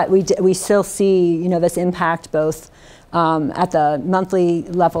 but we still see this impact both at the monthly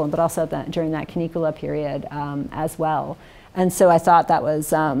level, but also during that canicula period as well. And so I thought that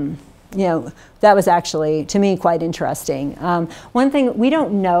was that was actually, to me, quite interesting. One thing, we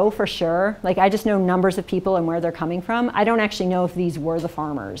don't know for sure, like I just know numbers of people and where they're coming from. I don't actually know if these were the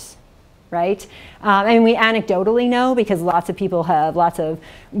farmers right? And we anecdotally know because lots of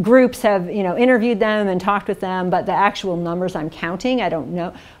groups have, interviewed them and talked with them, but the actual numbers I'm counting, I don't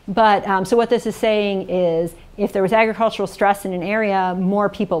know. But so what this is saying is if there was agricultural stress in an area, more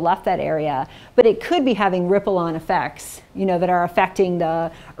people left that area, but it could be having ripple-on effects, that are affecting the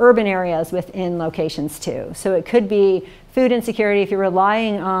urban areas within locations too. So it could be food insecurity if you're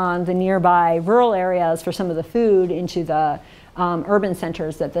relying on the nearby rural areas for some of the food into the urban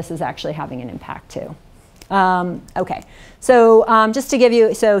centers, that this is actually having an impact too. Okay, so just to give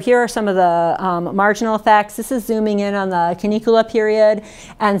you, so here are some of the marginal effects. This is zooming in on the canicula period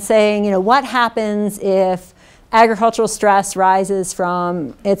and saying, what happens if agricultural stress rises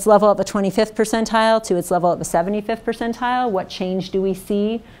from its level at the 25th percentile to its level at the 75th percentile? What change do we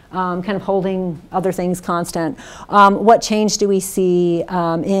see? Kind of holding other things constant. What change do we see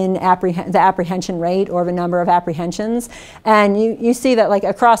in the apprehension rate or the number of apprehensions? And you see that like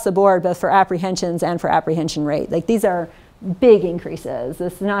across the board, both for apprehensions and for apprehension rate, like these are big increases.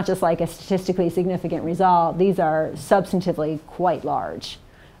 This is not just like a statistically significant result. These are substantively quite large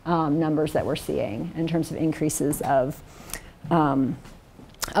numbers that we're seeing in terms of increases of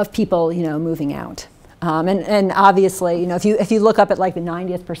people, moving out. And obviously, if you look up at like the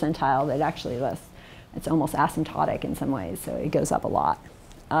 90th percentile, that actually it's almost asymptotic in some ways, so it goes up a lot.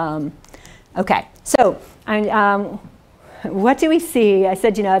 Okay, so what do we see? I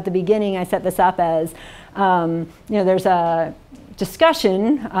said, at the beginning, I set this up as, there's a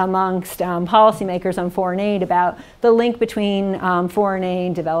discussion amongst policymakers on foreign aid about the link between foreign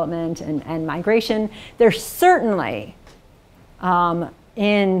aid, development, and migration. There's certainly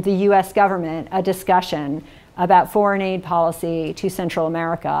in the US government a discussion about foreign aid policy to Central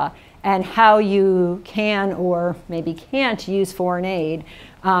America and how you can or maybe can't use foreign aid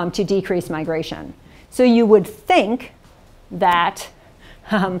to decrease migration. So you would think that,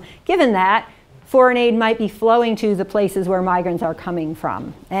 given that, foreign aid might be flowing to the places where migrants are coming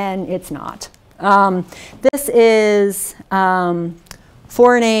from, and it's not. This is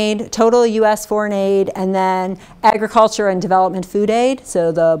foreign aid, total US foreign aid, and then agriculture and development food aid.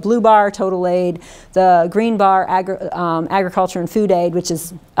 So the blue bar, total aid, the green bar, agriculture and food aid, which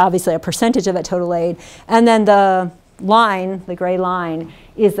is obviously a percentage of that total aid. And then the line, the gray line,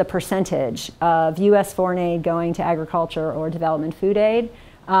 is the percentage of US foreign aid going to agriculture or development food aid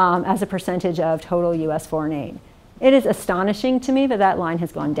as a percentage of total US foreign aid. It is astonishing to me that that line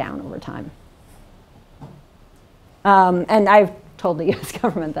has gone down over time. And I've told the US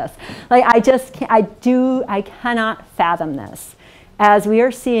government this. Like I cannot fathom this. As we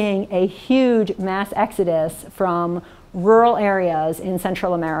are seeing a huge mass exodus from rural areas in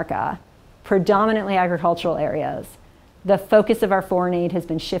Central America, predominantly agricultural areas, the focus of our foreign aid has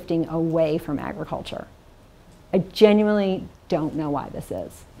been shifting away from agriculture. I genuinely don't know why this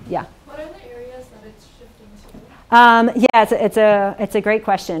is. Yeah? What are the areas that it's shifting to? Yeah, it's a great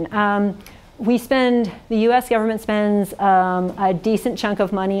question. The US government spends a decent chunk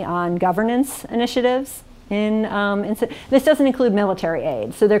of money on governance initiatives. This doesn't include military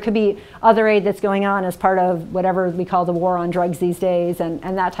aid. So there could be other aid that's going on as part of whatever we call the war on drugs these days and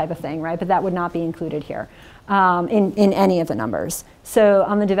that type of thing, right? But that would not be included here in any of the numbers. So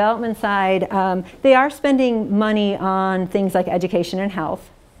on the development side, they are spending money on things like education and health.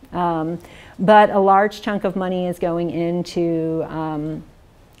 But a large chunk of money is going into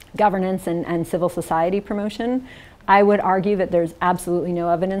governance and civil society promotion. I would argue that there's absolutely no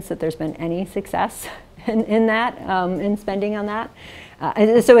evidence that there's been any success in spending on that.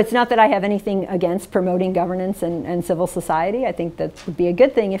 So it's not that I have anything against promoting governance and civil society. I think that would be a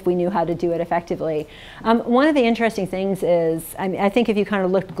good thing if we knew how to do it effectively. One of the interesting things is, I think if you kind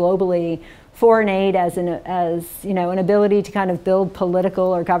of looked globally, foreign aid as an ability to kind of build political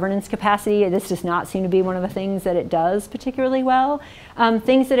or governance capacity, this does not seem to be one of the things that it does particularly well.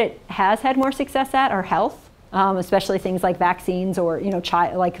 Things that it has had more success at are health, especially things like vaccines or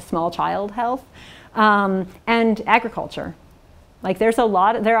like small child health, and agriculture. Like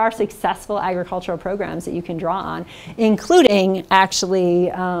there are successful agricultural programs that you can draw on, including actually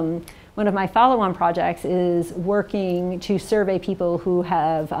one of my follow-on projects is working to survey people who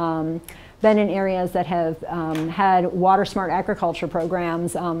have been in areas that have had water smart agriculture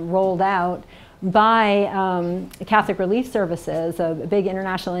programs rolled out by Catholic Relief Services, a big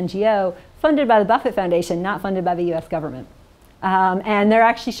international NGO funded by the Buffett Foundation, not funded by the US government. And they're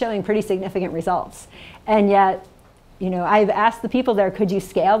actually showing pretty significant results. And yet, I've asked the people there, could you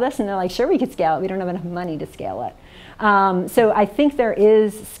scale this? And they're like, sure, we could scale it. We don't have enough money to scale it. So I think there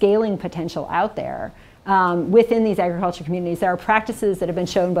is scaling potential out there. within these agriculture communities. There are practices that have been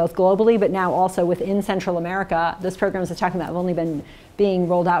shown both globally, but now also within Central America. Those programs I'm talking about have only been being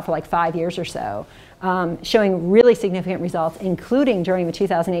rolled out for like 5 years or so, showing really significant results, including during the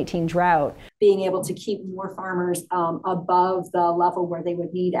 2018 drought, being able to keep more farmers above the level where they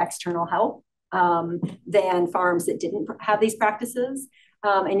would need external help than farms that didn't have these practices,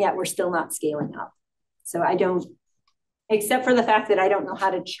 and yet we're still not scaling up. So I don't, except for the fact that I don't know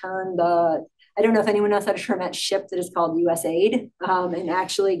how to churn I don't know if anyone knows how to turn that ship that is called USAID and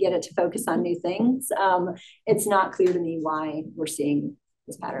actually get it to focus on new things. It's not clear to me why we're seeing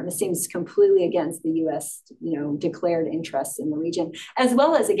this pattern. This seems completely against the U.S. Declared interests in the region, as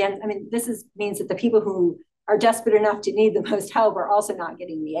well as, again, I mean, means that the people who are desperate enough to need the most help are also not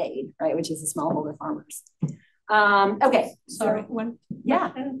getting the aid, right? Which is the smallholder farmers. Okay. Sorry, one.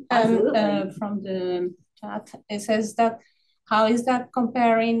 Yeah. From the chat, it says that how is that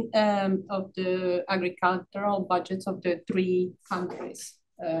comparing of the agricultural budgets of the 3 countries?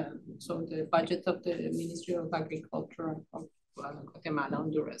 So the budget of the Ministry of Agriculture of Guatemala,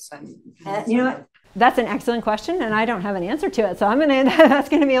 Honduras, and you know what? That's an excellent question, and I don't have an answer to it. So that's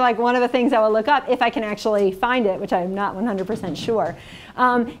gonna be like one of the things I will look up if I can actually find it, which I'm not 100% sure.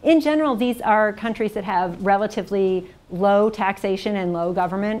 In general, these are countries that have relatively low taxation and low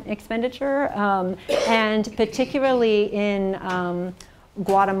government expenditure, and particularly in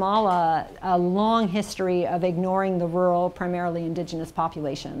Guatemala, a long history of ignoring the rural, primarily indigenous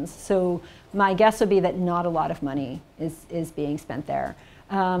populations. So my guess would be that not a lot of money is being spent there.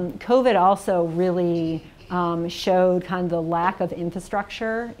 COVID also really showed kind of the lack of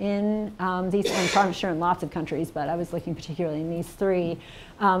infrastructure in these, and I'm sure in lots of countries, but I was looking particularly in these 3,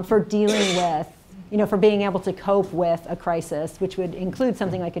 for dealing with, for being able to cope with a crisis, which would include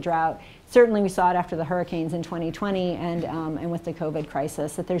something like a drought. Certainly we saw it after the hurricanes in 2020 and with the COVID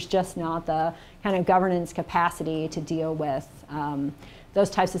crisis, that there's just not the kind of governance capacity to deal with those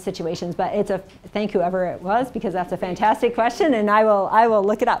types of situations. But thank whoever it was, because that's a fantastic question, and I will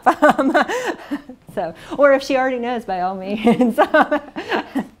look it up. So, or if she already knows, by all means.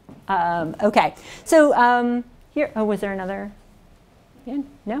 Okay, so here, was there another?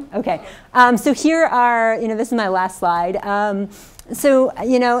 No? Okay. So here are, this is my last slide. So,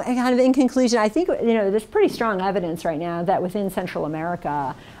 kind of in conclusion, I think, there's pretty strong evidence right now that within Central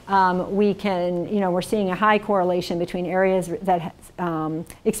America, we're seeing a high correlation between areas that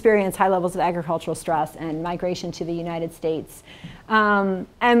experience high levels of agricultural stress and migration to the United States. And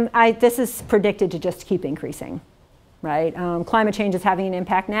this is predicted to just keep increasing, right? Climate change is having an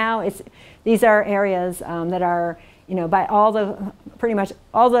impact now. These are areas that are, by pretty much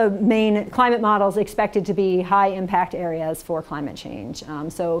all the main climate models expected to be high impact areas for climate change.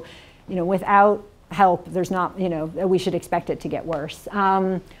 So, without help, there's not, we should expect it to get worse.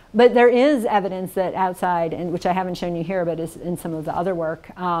 But there is evidence that outside, and which I haven't shown you here, but is in some of the other work,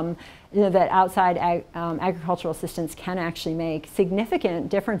 that outside agricultural assistance can actually make significant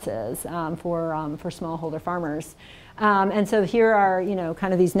differences for smallholder farmers. And so here are,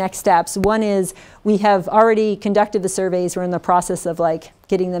 kind of these next steps. One is we have already conducted the surveys. We're in the process of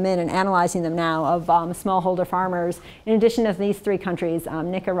getting them in and analyzing them now of smallholder farmers. In addition to these 3 countries,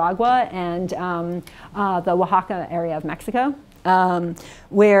 Nicaragua and the Oaxaca area of Mexico,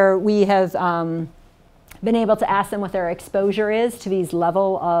 where we have been able to ask them what their exposure is to these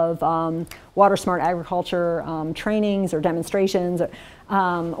level of water smart agriculture trainings or demonstrations,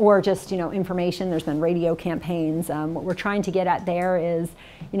 or just information. There's been radio campaigns. What we're trying to get at there is,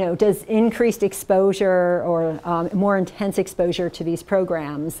 does increased exposure or more intense exposure to these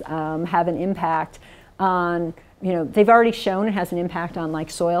programs have an impact on, they've already shown it has an impact on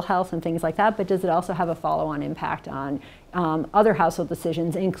soil health and things like that, but does it also have a follow-on impact on other household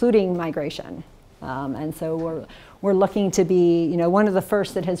decisions, including migration? And so we're looking to be, one of the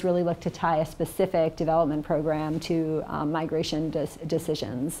first that has really looked to tie a specific development program to migration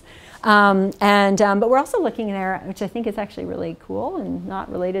decisions. But we're also looking there, which I think is actually really cool and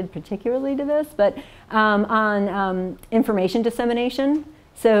not related particularly to this, but on information dissemination.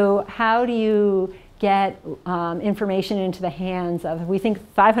 So how do you get information into the hands of, we think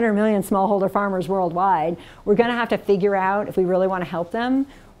 500 million smallholder farmers worldwide. We're going to have to figure out, if we really want to help them,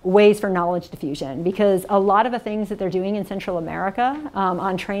 ways for knowledge diffusion, because a lot of the things that they're doing in Central America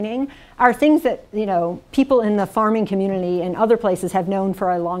on training are things that people in the farming community and other places have known for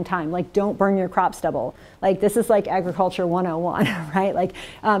a long time, like don't burn your crop stubble. This is like agriculture 101, right?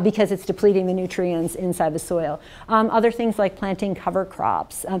 Because it's depleting the nutrients inside the soil. Other things like planting cover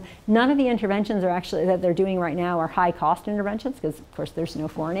crops. None of the interventions are actually that they're doing right now are high cost interventions, because of course there's no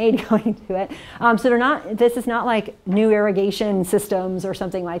foreign aid going to it. So they're not. This is not like new irrigation systems or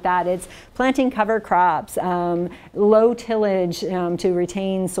something like that. It's planting cover crops, low tillage to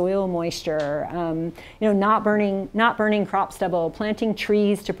retain soil moisture, not burning crop stubble, planting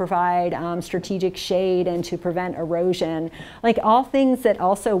trees to provide strategic shade and to prevent erosion. Like all things that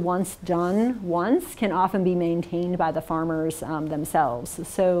also once done can often be maintained by the farmers themselves.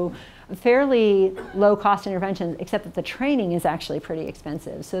 So fairly low cost interventions, except that the training is actually pretty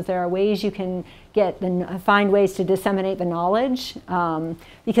expensive. So there are ways you can find ways to disseminate the knowledge,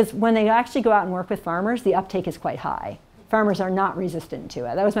 because when they actually go out and work with farmers, the uptake is quite high. Farmers are not resistant to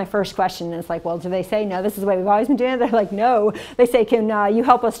it. That was my first question. It's like, well, do they say, no, this is the way we've always been doing it? They're like, no. They say, can you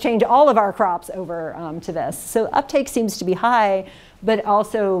help us change all of our crops over to this? So uptake seems to be high, but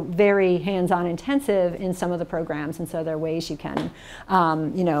also very hands-on intensive in some of the programs. And so there are ways you can,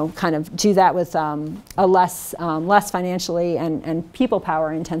 kind of do that with a less financially and people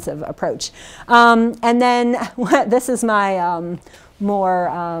power intensive approach. And then this is my more,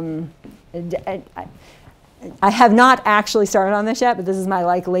 I have not actually started on this yet, but this is my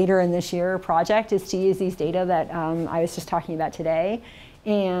later in this year project, is to use these data that I was just talking about today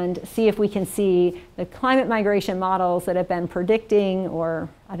and see if we can see the climate migration models that have been predicting, or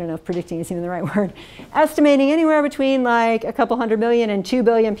I don't know if predicting is even the right word, estimating anywhere between like a couple 100 million and 2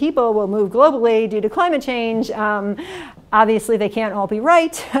 billion people will move globally due to climate change. Obviously, they can't all be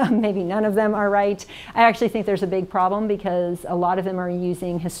right. Maybe none of them are right. I actually think there's a big problem because a lot of them are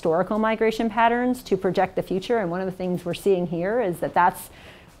using historical migration patterns to project the future. And one of the things we're seeing here is that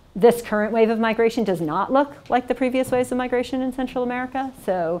this current wave of migration does not look like the previous waves of migration in Central America.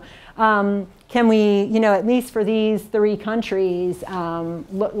 So can we, at least for these 3 countries,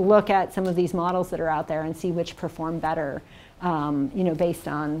 look at some of these models that are out there and see which perform better, based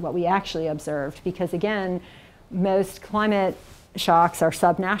on what we actually observed. Because again, most climate shocks are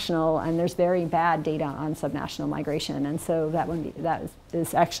subnational, and there's very bad data on subnational migration. And so that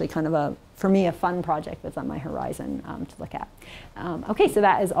is actually kind of for me, a fun project that's on my horizon to look at. Okay, so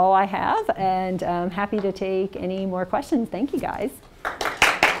that is all I have, and I'm happy to take any more questions. Thank you, guys.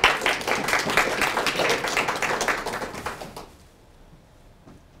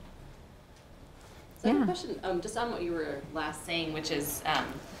 So I have a question just on what you were last saying, which is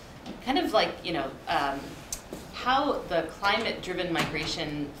kind of like, how the climate-driven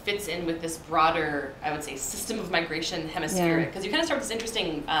migration fits in with this broader, I would say, system of migration hemispheric. Because you kind of start with this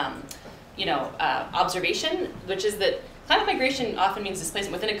interesting, observation, which is that climate migration often means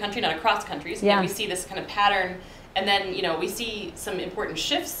displacement within a country, not across countries. And we see this kind of pattern, and then we see some important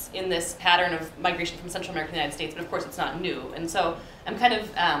shifts in this pattern of migration from Central America to the United States. But of course, it's not new. And so I'm kind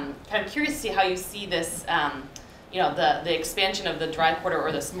of curious to see how you see this. The expansion of the dry quarter,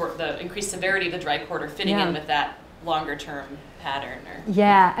 or the increased severity of the dry quarter fitting in with that longer term pattern?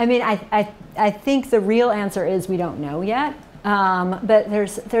 Yeah, I mean, I think the real answer is we don't know yet. But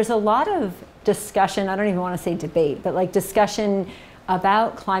there's a lot of discussion, I don't even want to say debate, but like discussion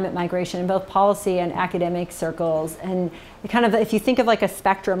about climate migration in both policy and academic circles. And kind of, if you think of like a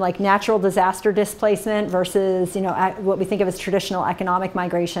spectrum, like natural disaster displacement versus, what we think of as traditional economic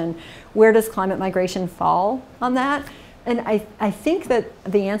migration, where does climate migration fall on that? And I think that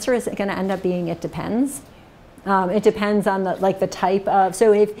the answer is going to end up being it depends. It depends on the type of,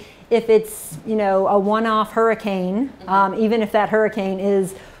 so if it's, a one-off hurricane, even if that hurricane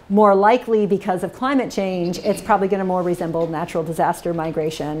is more likely because of climate change, it's probably going to more resemble natural disaster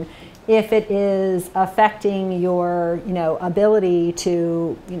migration. If it is affecting your, ability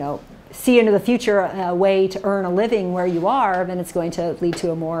to, see into the future a way to earn a living where you are, then it's going to lead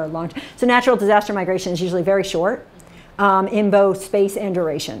to a more long. So natural disaster migration is usually very short in both space and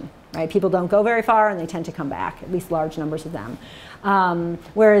duration. Right? People don't go very far, and they tend to come back, at least large numbers of them.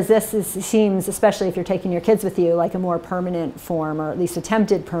 Whereas this seems, especially if you're taking your kids with you, like a more permanent form, or at least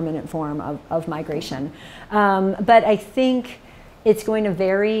attempted permanent form of migration. But I think it's going to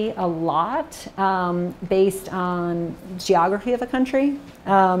vary a lot based on geography of a country,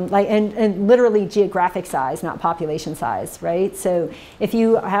 and literally geographic size, not population size, right? So if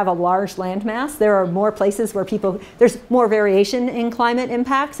you have a large landmass, there are more places where there's more variation in climate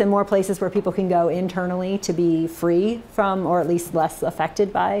impacts and more places where people can go internally to be free from, or at least less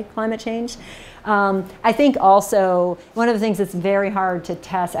affected by climate change. I think also one of the things that's very hard to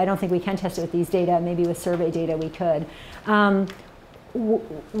test, I don't think we can test it with these data, maybe with survey data we could.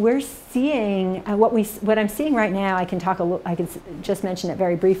 We're seeing what I'm seeing right now. I can just mention it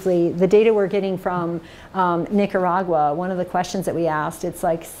very briefly. The data we're getting from Nicaragua. One of the questions that we asked, it's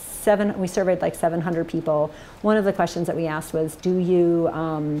like we surveyed like 700 people. One of the questions that we asked was, do you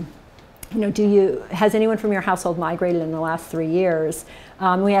has anyone from your household migrated in the last 3 years?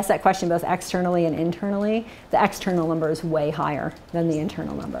 We asked that question both externally and internally. The external number is way higher than the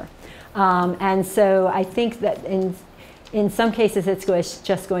internal number. And so I think that in some cases it's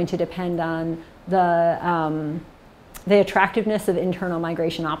just going to depend on the attractiveness of internal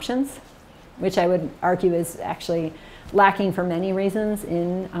migration options, which I would argue is actually lacking for many reasons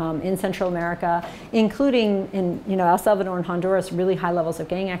in Central America, including in El Salvador and Honduras, really high levels of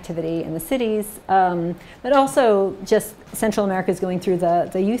gang activity in the cities, but also just Central America is going through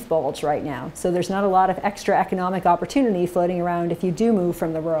the youth bulge right now. So there's not a lot of extra economic opportunity floating around if you do move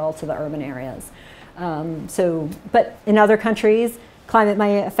from the rural to the urban areas. But in other countries, climate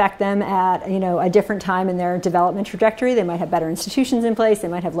might affect them at a different time in their development trajectory. They might have better institutions in place. They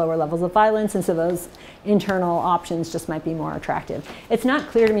might have lower levels of violence, and so those internal options just might be more attractive. It's not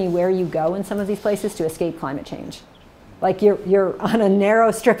clear to me where you go in some of these places to escape climate change. Like you're on a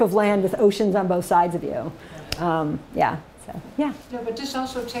narrow strip of land with oceans on both sides of you. Yeah. No, but this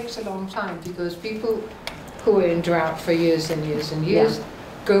also takes a long time because people who are in drought for years and years and years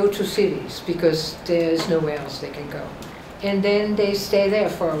go to cities because there's nowhere else they can go. And then they stay there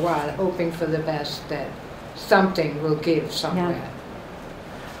for a while, hoping for the best that something will give somewhere. Yeah.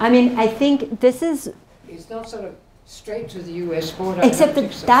 I mean, I think this is... It's not sort of straight to the U.S. border. Except that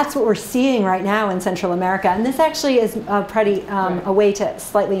that's what we're seeing right now in Central America. And this actually is a way to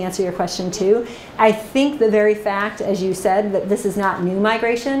slightly answer your question, too. I think the very fact, as you said, that this is not new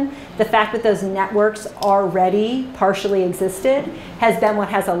migration, the fact that those networks already partially existed has been what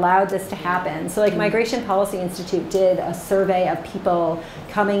has allowed this to happen. So like Migration Policy Institute did a survey of people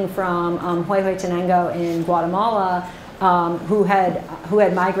coming from Huehuetenango in Guatemala who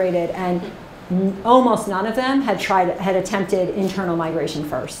had migrated, and almost none of them had attempted internal migration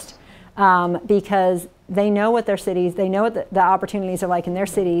first, because they know what their cities, they know what the opportunities are like in their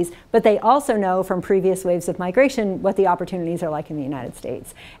cities, but they also know from previous waves of migration what the opportunities are like in the United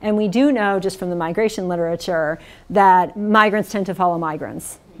States. And we do know just from the migration literature that migrants tend to follow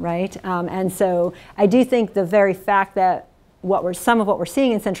migrants, right? And so I do think the very fact that some of what we're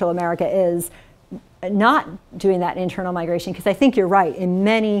seeing in Central America is not doing that internal migration, because I think you're right, in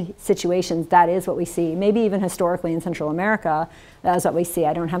many situations that is what we see. Maybe even historically in Central America, that is what we see.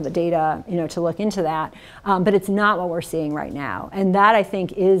 I don't have the data to look into that, but it's not what we're seeing right now. And that, I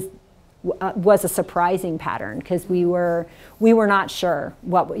think, was a surprising pattern, because we were not sure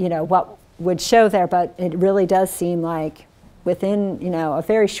what would show there, but it really does seem like within a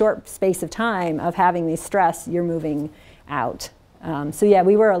very short space of time of having these stress, you're moving out. So yeah,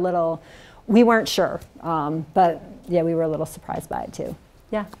 we weren't sure, but yeah, we were a little surprised by it too.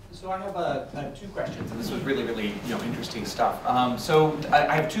 Yeah. So I have 2 questions, and this was really, really interesting stuff. So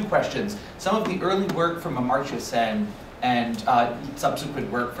I have 2 questions. Some of the early work from Amartya Sen and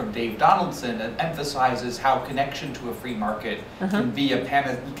subsequent work from Dave Donaldson emphasizes how connection to a free market can be an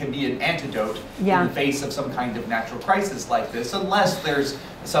antidote in the face of some kind of natural crisis like this, unless there's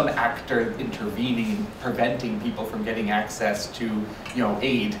some actor intervening, preventing people from getting access to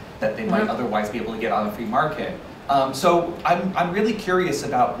aid that they might otherwise be able to get on a free market. So I'm really curious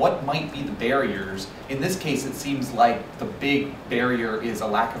about what might be the barriers. In this case, it seems like the big barrier is a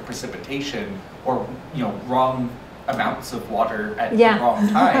lack of precipitation or wrong amounts of water at the wrong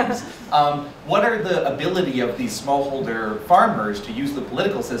times. What are the ability of these smallholder farmers to use the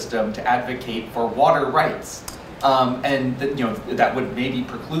political system to advocate for water rights? And that would maybe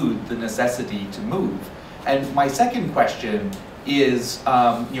preclude the necessity to move. And my second question is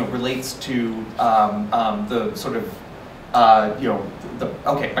relates to the sort of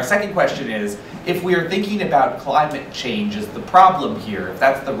my second question is, if we are thinking about climate change as the problem here, if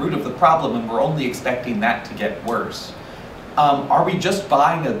that's the root of the problem and we're only expecting that to get worse, are we just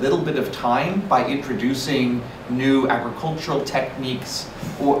buying a little bit of time by introducing new agricultural techniques,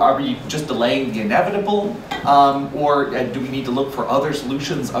 or are we just delaying the inevitable, or do we need to look for other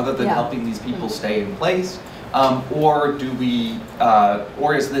solutions other than helping these people stay in place, or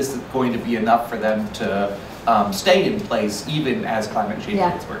is this going to be enough for them to stay in place even as climate change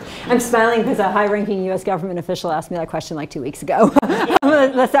gets worse? I'm smiling because a high-ranking U.S. government official asked me that question like 2 weeks ago.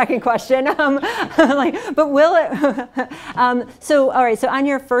 The second question, but will it? So all right. So on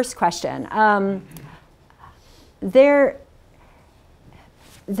your first question, there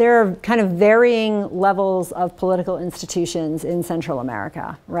are kind of varying levels of political institutions in Central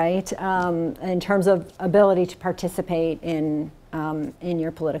America, right? In terms of ability to participate in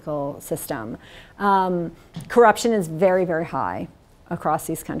your political system. Corruption is very, very high across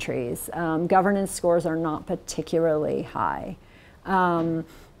these countries. Governance scores are not particularly high.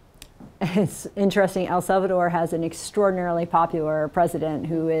 it's interesting, El Salvador has an extraordinarily popular president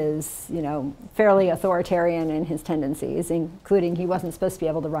who is, you know, fairly authoritarian in his tendencies, including he wasn't supposed to be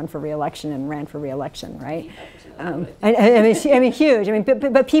able to run for re-election and ran for re-election, right? I mean, huge. I mean,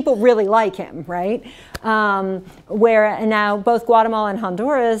 but people really like him, right? And now both Guatemala and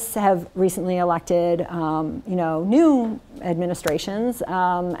Honduras have recently elected, you know, new administrations,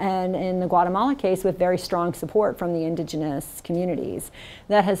 and in the Guatemala case, with very strong support from the indigenous communities.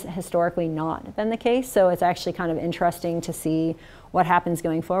 That has historically not been the case, so it's actually kind of interesting to see what happens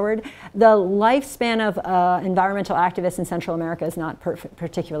going forward. The lifespan of environmental activists in Central America is not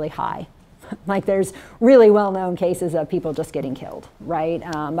particularly high. Like, there's really well-known cases of people just getting killed, right,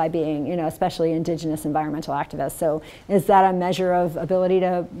 by being, you know, especially indigenous environmental activists. So is that a measure of ability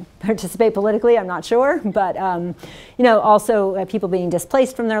to participate politically? I'm not sure. But, you know, also people being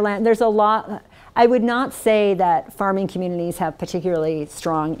displaced from their land. There's a lot. I would not say that farming communities have particularly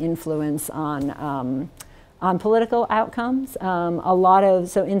strong influence on political outcomes.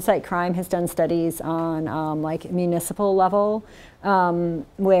 So Insight Crime has done studies on like municipal level,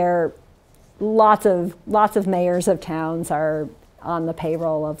 where lots of mayors of towns are on the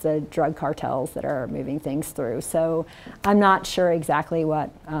payroll of the drug cartels that are moving things through. So I'm not sure exactly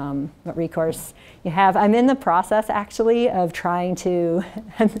what recourse you have. I'm in the process actually of trying to,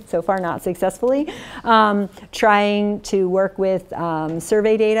 so far not successfully, trying to work with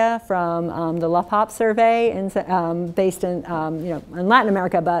survey data from the LUPOP survey based in, you know, in Latin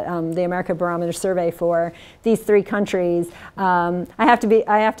America, but the America Barometer survey for these 3 countries. I have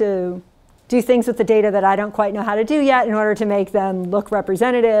to do things with the data that I don't quite know how to do yet in order to make them look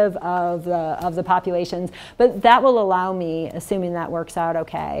representative of the populations. But that will allow me, assuming that works out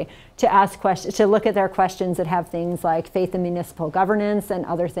okay, to ask questions, to look at their questions that have things like faith in municipal governance and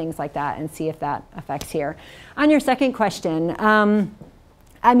other things like that, and see if that affects here. On your second question,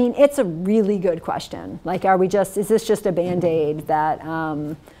 I mean, it's a really good question. Like, is this just a Band-Aid that,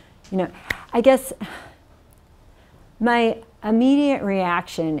 you know, I guess my immediate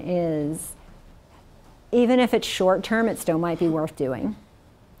reaction is, even if it's short term, it still might be worth doing,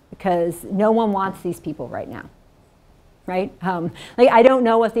 because no one wants these people right now, right? Like, I don't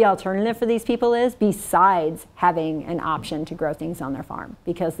know what the alternative for these people is besides having an option to grow things on their farm,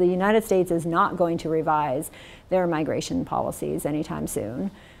 because the United States is not going to revise their migration policies anytime soon.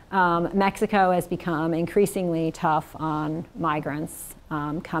 Mexico has become increasingly tough on migrants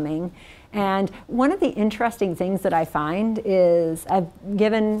coming. And one of the interesting things that I find is I've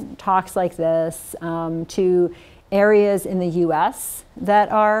given talks like this to areas in the US that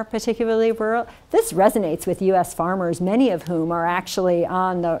are particularly rural. This resonates with US farmers, many of whom are actually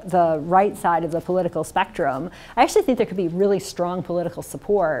on the right side of the political spectrum. I actually think there could be really strong political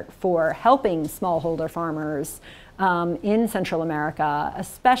support for helping smallholder farmers in Central America,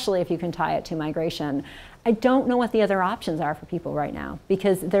 especially if you can tie it to migration. I don't know what the other options are for people right now,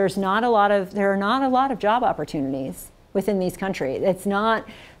 because there are not a lot of job opportunities within these countries.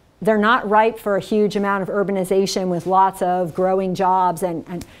 They're not ripe for a huge amount of urbanization with lots of growing jobs,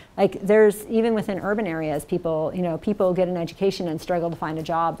 and like, there's, even within urban areas, people get an education and struggle to find a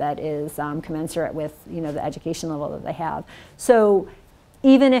job that is commensurate with, you know, the education level that they have. So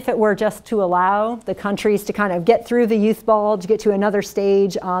even if it were just to allow the countries to kind of get through the youth bulge, get to another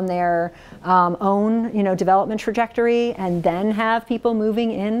stage on their own, you know, development trajectory, and then have people moving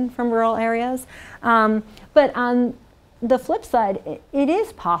in from rural areas. But on the flip side, it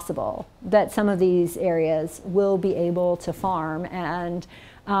is possible that some of these areas will be able to farm, and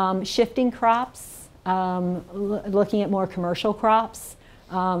shifting crops, looking at more commercial crops,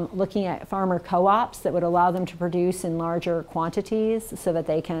 looking at farmer co-ops that would allow them to produce in larger quantities so that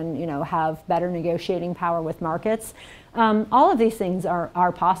they can, you know, have better negotiating power with markets. All of these things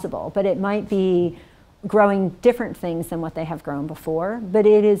are possible, but it might be growing different things than what they have grown before. But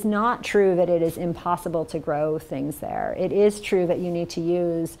it is not true that it is impossible to grow things there. It is true that you need to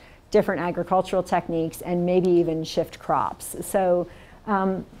use different agricultural techniques and maybe even shift crops. So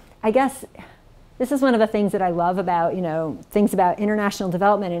I guess this is one of the things that I love about, you know, things about international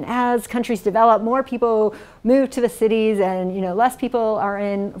development. And as countries develop, more people move to the cities, and, you know, less people are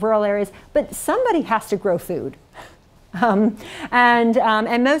in rural areas. But somebody has to grow food. And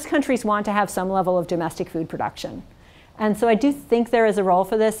most countries want to have some level of domestic food production. And so I do think there is a role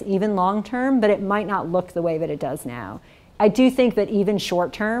for this, even long term, but it might not look the way that it does now. I do think that even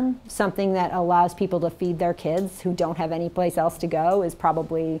short term, something that allows people to feed their kids who don't have any place else to go is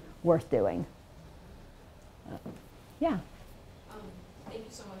probably worth doing. Yeah. Thank you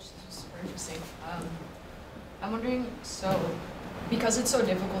so much. This was super interesting. I'm wondering, so because it's so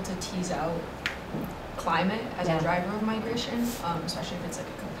difficult to tease out climate as a driver of migration, especially if it's like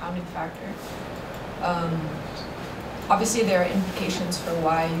a compounding factor. Obviously, there are implications for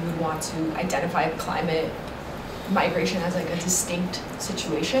why you would want to identify climate migration as like a distinct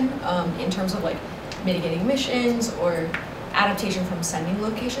situation in terms of like mitigating emissions or adaptation from sending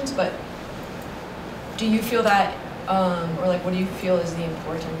locations. But do you feel that, or like what do you feel is the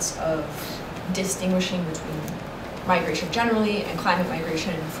importance of distinguishing between migration generally and climate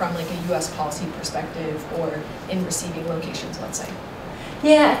migration from like a U.S. policy perspective or in receiving locations, let's say?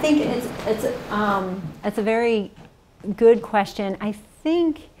 Yeah, I think it's a very good question. I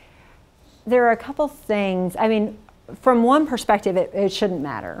think there are a couple things. I mean, from one perspective, it shouldn't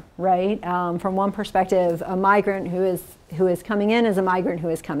matter, right? From one perspective, a migrant who is coming in is a migrant who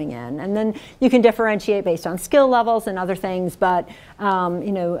is coming in, and then you can differentiate based on skill levels and other things. But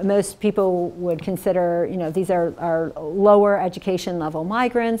you know, most people would consider, you know, these are lower education level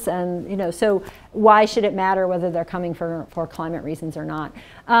migrants, and you know, so why should it matter whether they're coming for climate reasons or not?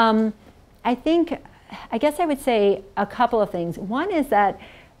 I guess I would say a couple of things. One is that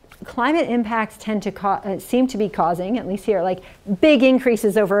climate impacts tend to seem to be causing, at least here, like big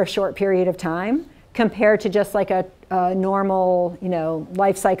increases over a short period of time compared to just like a normal, you know,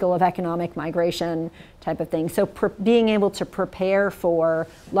 life cycle of economic migration type of thing. So being able to prepare for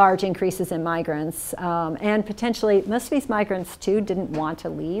large increases in migrants, and potentially most of these migrants too didn't want to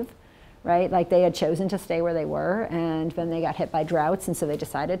leave, right? Like they had chosen to stay where they were, and then they got hit by droughts, and so they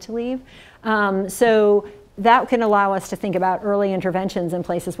decided to leave. So that can allow us to think about early interventions in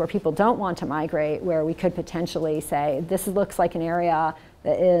places where people don't want to migrate, where we could potentially say, this looks like an area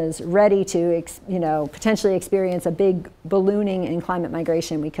that is ready to, you know, potentially experience a big ballooning in climate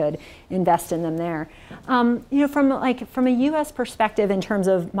migration. We could invest in them there. You know, from a U.S. perspective, in terms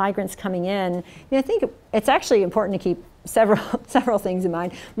of migrants coming in, you know, I think it's actually important to keep several things in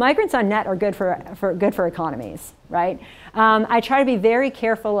mind. Migrants on net are good for economies, right? I try to be very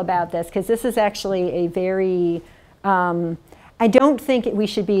careful about this because this is actually a very I don't think we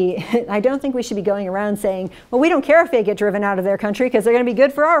should be going around saying, well, we don't care if they get driven out of their country because they're going to be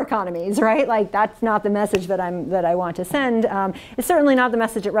good for our economies, right? Like that's not the message that I want to send. It's certainly not the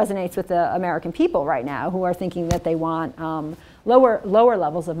message that resonates with the American people right now, who are thinking that they want lower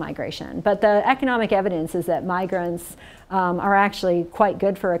levels of migration. But the economic evidence is that migrants are actually quite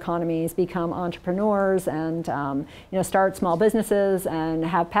good for economies, become entrepreneurs, and you know, start small businesses and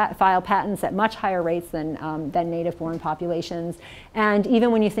have file patents at much higher rates than native-born populations. And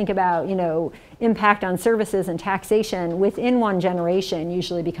even when you think about, you know, impact on services and taxation, within one generation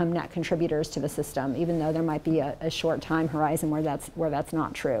usually become net contributors to the system, even though there might be a short time horizon where that's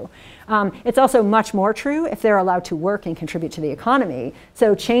not true. It's also much more true if they're allowed to work and contribute to the economy.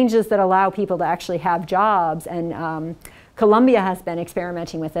 So changes that allow people to actually have jobs, and Colombia has been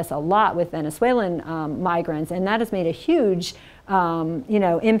experimenting with this a lot with Venezuelan migrants, and that has made a huge you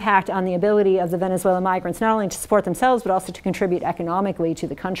know, impact on the ability of the Venezuelan migrants not only to support themselves but also to contribute economically to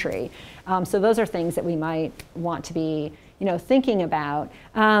the country. So those are things that we might want to be, you know, thinking about.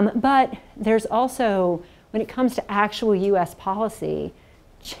 But there's also, when it comes to actual U.S. policy,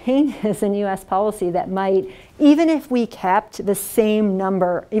 changes in U.S. policy that might, even if we kept the same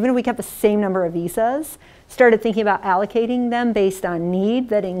number of visas, started thinking about allocating them based on need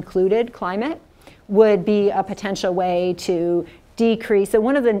that included climate, would be a potential way to decrease. So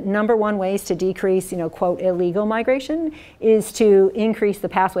one of the #1 ways to decrease, you know, quote, illegal migration is to increase the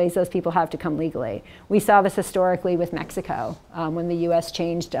pathways those people have to come legally. We saw this historically with Mexico when the U.S.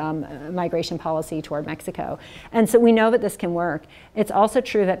 changed migration policy toward Mexico. And so we know that this can work. It's also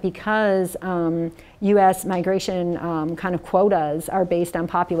true that because U.S. migration kind of quotas are based on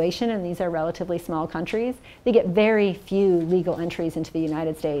population, and these are relatively small countries, they get very few legal entries into the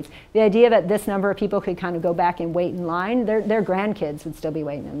United States. The idea that this number of people could kind of go back and wait in line, their grandkids would still be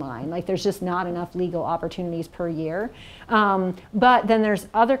waiting in line. Like there's just not enough legal opportunities per year. But then there's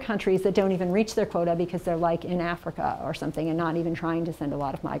other countries that don't even reach their quota because they're like in Africa or something and not even trying to send a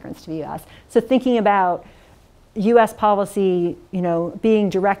lot of migrants to the U.S. So thinking about U.S. policy, you know, being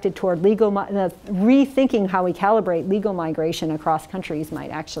directed toward rethinking how we calibrate legal migration across countries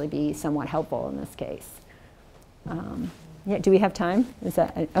might actually be somewhat helpful in this case. Yeah, do we have time? Is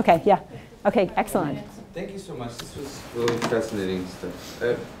that okay? Yeah. Okay. Excellent. Thank you so much. This was really fascinating stuff.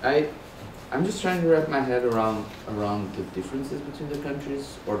 I'm just trying to wrap my head around the differences between the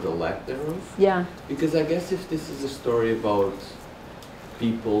countries, or the lack thereof. Yeah. Because I guess if this is a story about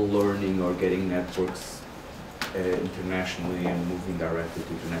people learning or getting networks internationally and moving directly to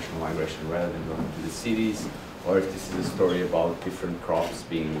international migration rather than going to the cities, or if this is a story about different crops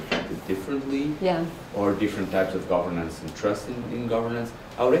being affected differently, yeah, or different types of governance and trust in governance,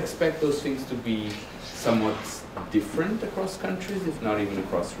 I would expect those things to be somewhat different across countries, if not even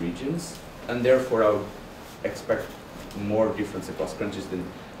across regions, and therefore I would expect more difference across countries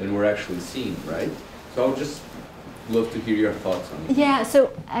than we're actually seeing, right? So I would just love to hear your thoughts on it. Yeah,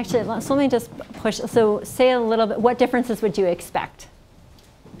 so actually, let me just push. So say a little bit, what differences would you expect?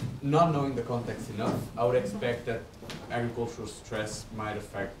 Not knowing the context enough, I would expect that agricultural stress might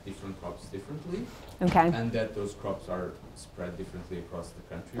affect different crops differently. Okay. And that those crops are spread differently across the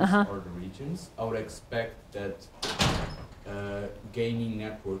countries or the regions. I would expect that gaining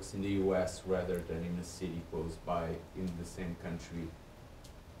networks in the US rather than in a city close by in the same country,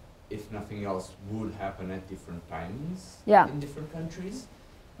 if nothing else, would happen at different times in different countries.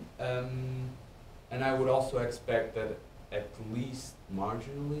 And I would also expect that at least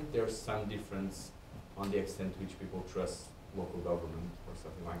marginally there's some difference on the extent to which people trust local government or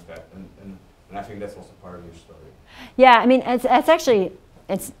something like that. And I think that's also part of your story. Yeah, I mean, it's actually,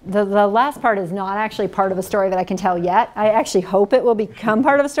 the last part is not actually part of a story that I can tell yet. I actually hope it will become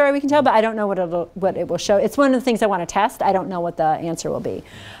part of a story we can tell, but I don't know what it will show. It's one of the things I want to test. I don't know what the answer will be.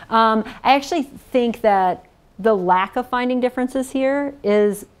 I actually think that the lack of finding differences here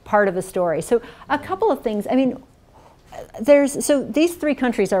is part of the story. So a couple of things, I mean, so these three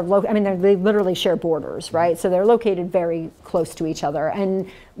countries are they literally share borders, right? So they're located very close to each other and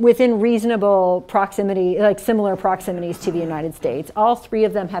within reasonable proximity, like similar proximities to the United States. All three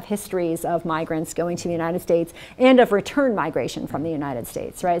of them have histories of migrants going to the United States and of return migration from the United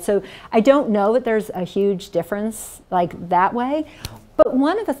States, right? So I don't know that there's a huge difference like that way. But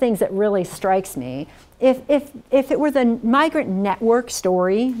one of the things that really strikes me, if it were the migrant network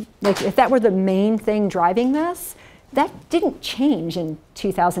story, like if that were the main thing driving this, that didn't change in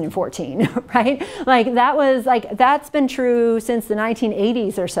 2014, right? Like that's been true since the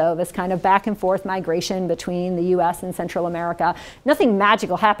 1980s or so, this kind of back and forth migration between the US and Central America. Nothing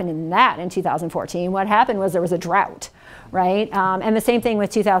magical happened in that in 2014. What happened was there was a drought, right? And the same thing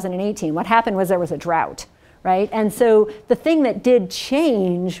with 2018. What happened was there was a drought, right? And so the thing that did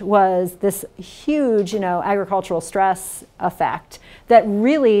change was this huge, agricultural stress effect that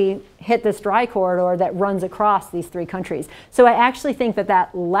really hit this dry corridor that runs across these three countries. So I actually think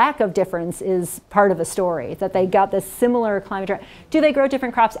that lack of difference is part of the story, that they got this similar climate drought. Do they grow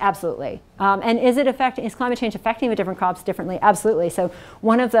different crops? Absolutely. And is climate change affecting the different crops differently? Absolutely. So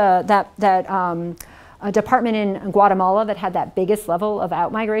one of a department in Guatemala that had that biggest level of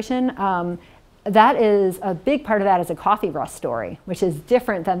outmigration, that is a big part of that is a coffee rust story, which is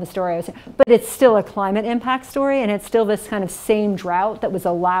different than the story I was saying, but it's still a climate impact story, and it's still this kind of same drought that was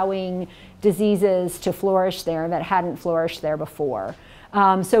allowing diseases to flourish there that hadn't flourished there before.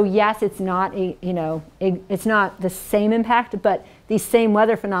 So yes, it's not it's not the same impact, but these same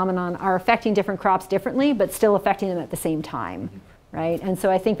weather phenomenon are affecting different crops differently, but still affecting them at the same time, right? And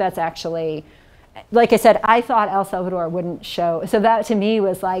so I think that's actually, like I said, I thought El Salvador wouldn't show. So that to me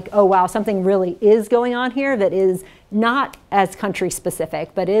was like, oh wow, something really is going on here that is not as country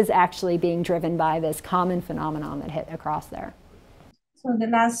specific, but is actually being driven by this common phenomenon that hit across there. So the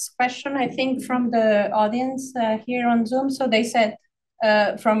last question, I think, from the audience here on Zoom. So they said,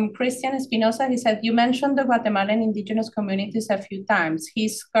 from Christian Espinosa, he said, you mentioned the Guatemalan indigenous communities a few times.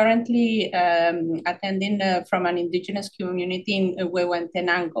 He's currently attending from an indigenous community in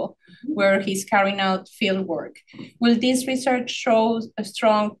Huehuetenango, where he's carrying out field work. Will this research show a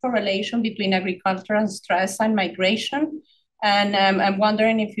strong correlation between agricultural stress and migration? And I'm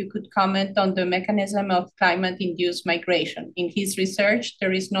wondering if you could comment on the mechanism of climate-induced migration. In his research,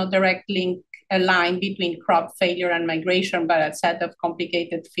 there is no direct link, a line between crop failure and migration, but a set of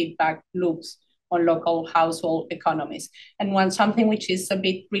complicated feedback loops on local household economies. And something which is a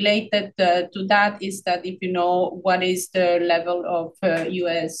bit related to that is that if you know what is the level of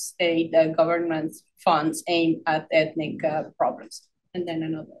US aid government funds aimed at ethnic problems. And then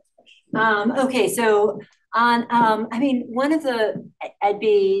another question. Okay, so on, one of the,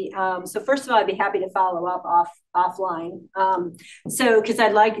 so first of all, I'd be happy to follow up offline. Because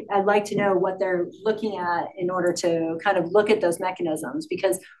I'd like to know what they're looking at in order to kind of look at those mechanisms.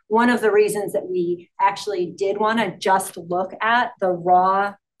 Because one of the reasons that we actually did want to just look at the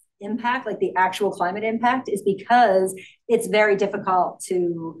raw impact, like the actual climate impact, is because it's very difficult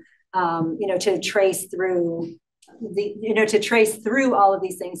to, to trace through all of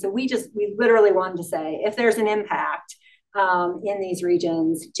these things. So we literally wanted to say, if there's an impact in these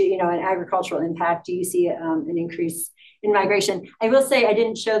regions, an agricultural impact, do you see an increase in migration. I will say I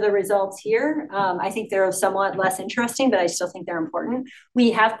didn't show the results here. I think they're somewhat less interesting, but I still think they're important.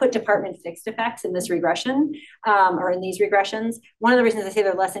 We have put department fixed effects in this regression, or in these regressions. One of the reasons I say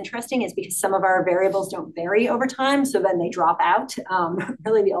they're less interesting is because some of our variables don't vary over time, so then they drop out.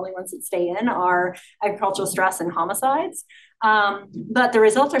 Really the only ones that stay in are agricultural stress and homicides. But the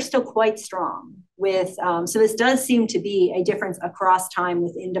results are still quite strong with, so this does seem to be a difference across time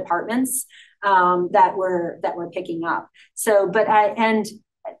within departments that we're picking up. So, and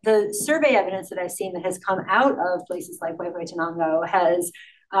the survey evidence that I've seen that has come out of places like Huehuetenango has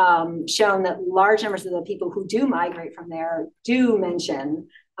shown that large numbers of the people who do migrate from there do mention,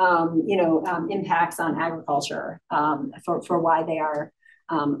 impacts on agriculture for why they are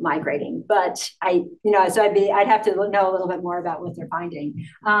migrating. But so I'd have to know a little bit more about what they're finding.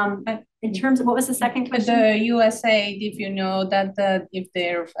 In terms of, what was the second question? The USAID, if you know that if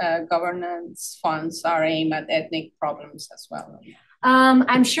their governance funds are aimed at ethnic problems as well.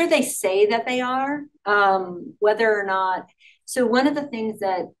 I'm sure they say that they are, whether or not. So one of the things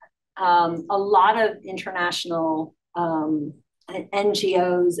that a lot of international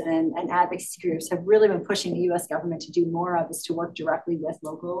NGOs and advocacy groups have really been pushing the US government to do more of is to work directly with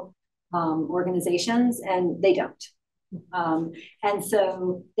local organizations, and they don't. And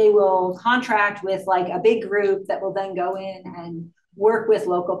so they will contract with like a big group that will then go in and work with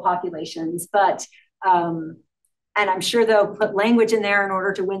local populations. But, and I'm sure they'll put language in there in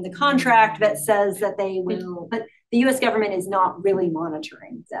order to win the contract that says that they will, but the US government is not really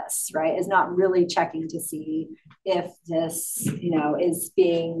monitoring this, right? Is not really checking to see if this, is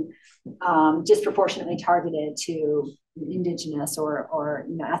being disproportionately targeted to indigenous or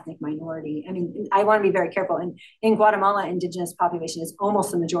ethnic minority. I mean, I want to be very careful. And in Guatemala, indigenous population is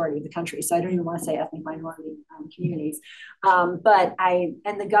almost the majority of the country. So I don't even want to say ethnic minority communities. And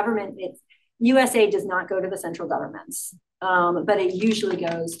the government, USAID does not go to the central governments, but it usually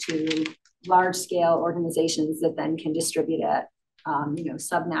goes to large scale organizations that then can distribute it,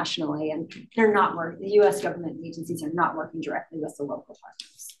 subnationally. And they're not working, the US government agencies are not working directly with the local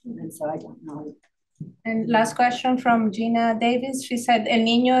partners. And so I don't know. And last question from Gina Davis. She said, El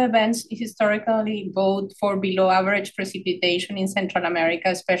Niño events historically bode for below average precipitation in Central America,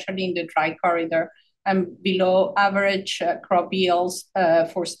 especially in the dry corridor, and below average crop yields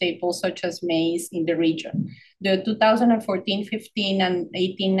for staples such as maize in the region. The 2014, 15, and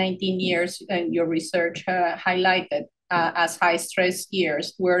 18, 19 years in your research highlighted as high stress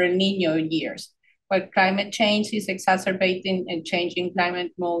years were El Niño years, where climate change is exacerbating and changing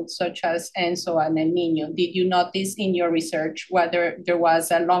climate modes such as ENSO and El Niño. Did you notice in your research whether there was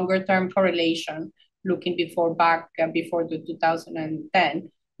a longer term correlation looking before the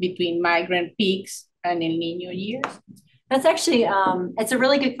 2010 between migrant peaks and El Niño years? That's actually, it's a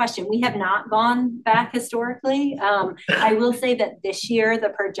really good question. We have not gone back historically. I will say that this year, the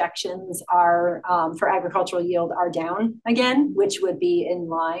projections are for agricultural yield are down again, which would be in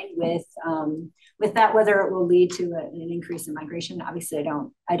line with that. Whether it will lead to an increase in migration, obviously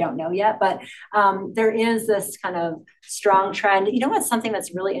I don't know yet, but there is this kind of strong trend. You know what's something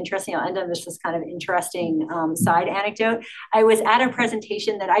that's really interesting? I'll end on this kind of interesting side anecdote. I was at a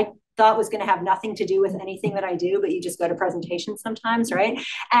presentation that I thought was going to have nothing to do with anything that I do, but you just go to presentations sometimes, right?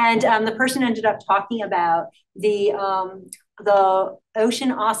 And the person ended up talking about the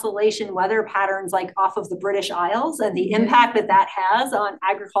ocean oscillation weather patterns like off of the British Isles and the impact that has on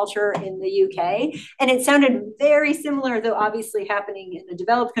agriculture in the UK. And it sounded very similar, though obviously happening in the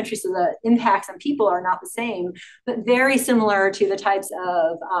developed countries, so the impacts on people are not the same, but very similar to the types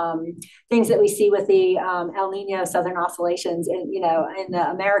of things that we see with the El Nino southern oscillations in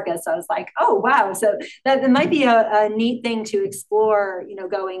the Americas. So I was like, oh, wow. So that might be a neat thing to explore,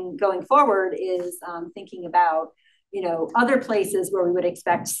 going forward is thinking about other places where we would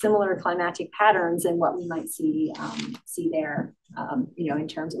expect similar climatic patterns and what we might see there, in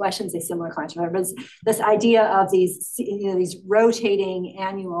terms of, well, I shouldn't say similar climatic patterns, but this idea of these rotating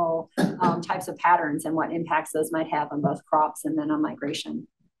annual types of patterns and what impacts those might have on both crops and then on migration.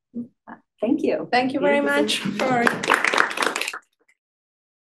 Thank you. Thank you very much for